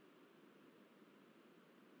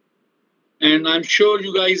 And I'm sure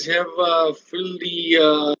you guys have filled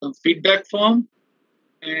the feedback form.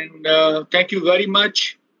 And thank you very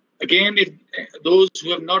much. Again, if those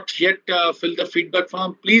who have not yet filled the feedback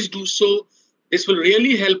form, please do so. This will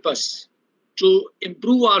really help us to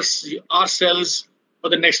improve ourselves for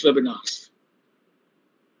the next webinars.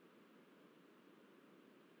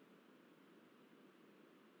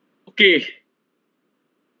 Okay.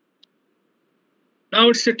 Now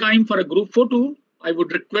it's the time for a group photo. I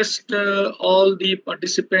would request all the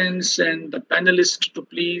participants and the panelists to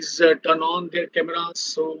please turn on their cameras.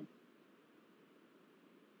 So,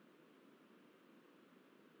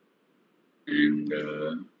 and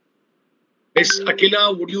Miss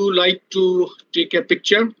Akila, would you like to take a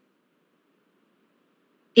picture?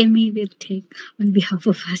 Amy will take on behalf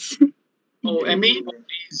of us. Oh, Amy,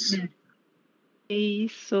 please. Yeah. Okay,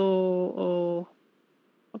 so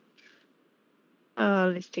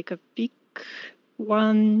let's take a pic.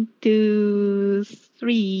 1, 2,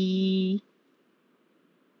 3.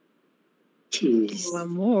 Cheese. One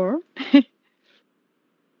more.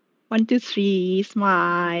 1, 2, 3.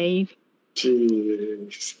 Smile.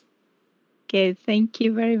 Cheese. Okay, thank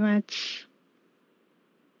you very much.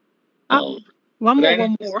 Oh, one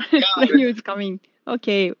more. Yeah, Renu is coming.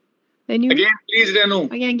 Okay, Renu. Again, please,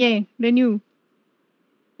 Renu. Again, Renu.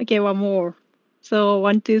 Okay, one more. So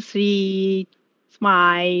 1, 2, 3.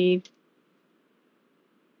 Smile.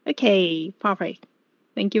 Okay, perfect.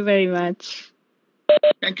 Thank you very much.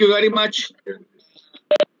 Thank you very much.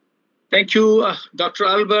 Thank you, Dr.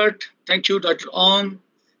 Albert. Thank you, Dr. Om.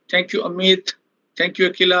 Thank you, Amit. Thank you,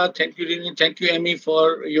 Akila. Thank you, Rini. Thank you, Amy,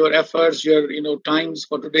 for your efforts, your times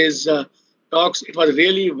for today's talks. It was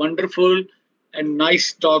really wonderful and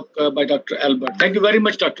nice talk by Dr. Albert. Thank you very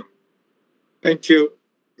much, Doctor. Thank you.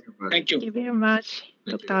 Thank you. Thank you very much,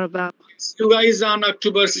 Dr. Albert. See you guys on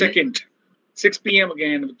October 2nd, 6 p.m.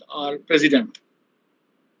 again with our president.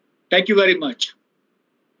 Thank you very much.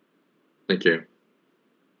 Thank you.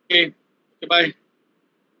 Okay, goodbye.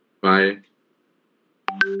 Bye.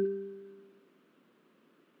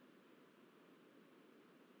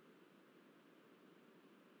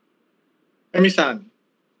 Amy-san.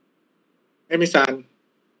 Amy-san.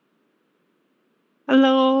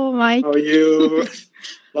 Hello, Mike. How are you?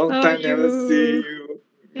 Long How time are never you? see you.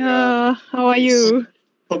 Yeah, how are you?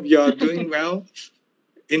 Hope you are doing well.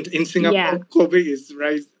 In Singapore, Yeah. COVID is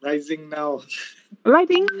rising now.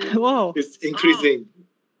 Rising? Wow. It's increasing.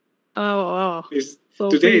 Oh. So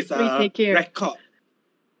Today please is a take care. record.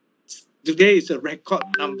 Today is a record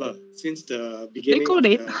number since the beginning of Record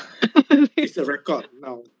the. It's a record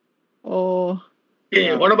now. Oh.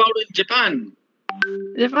 Okay, what about in Japan?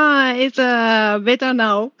 Japan is better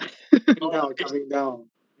now. Coming down.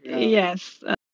 Yeah. Yes.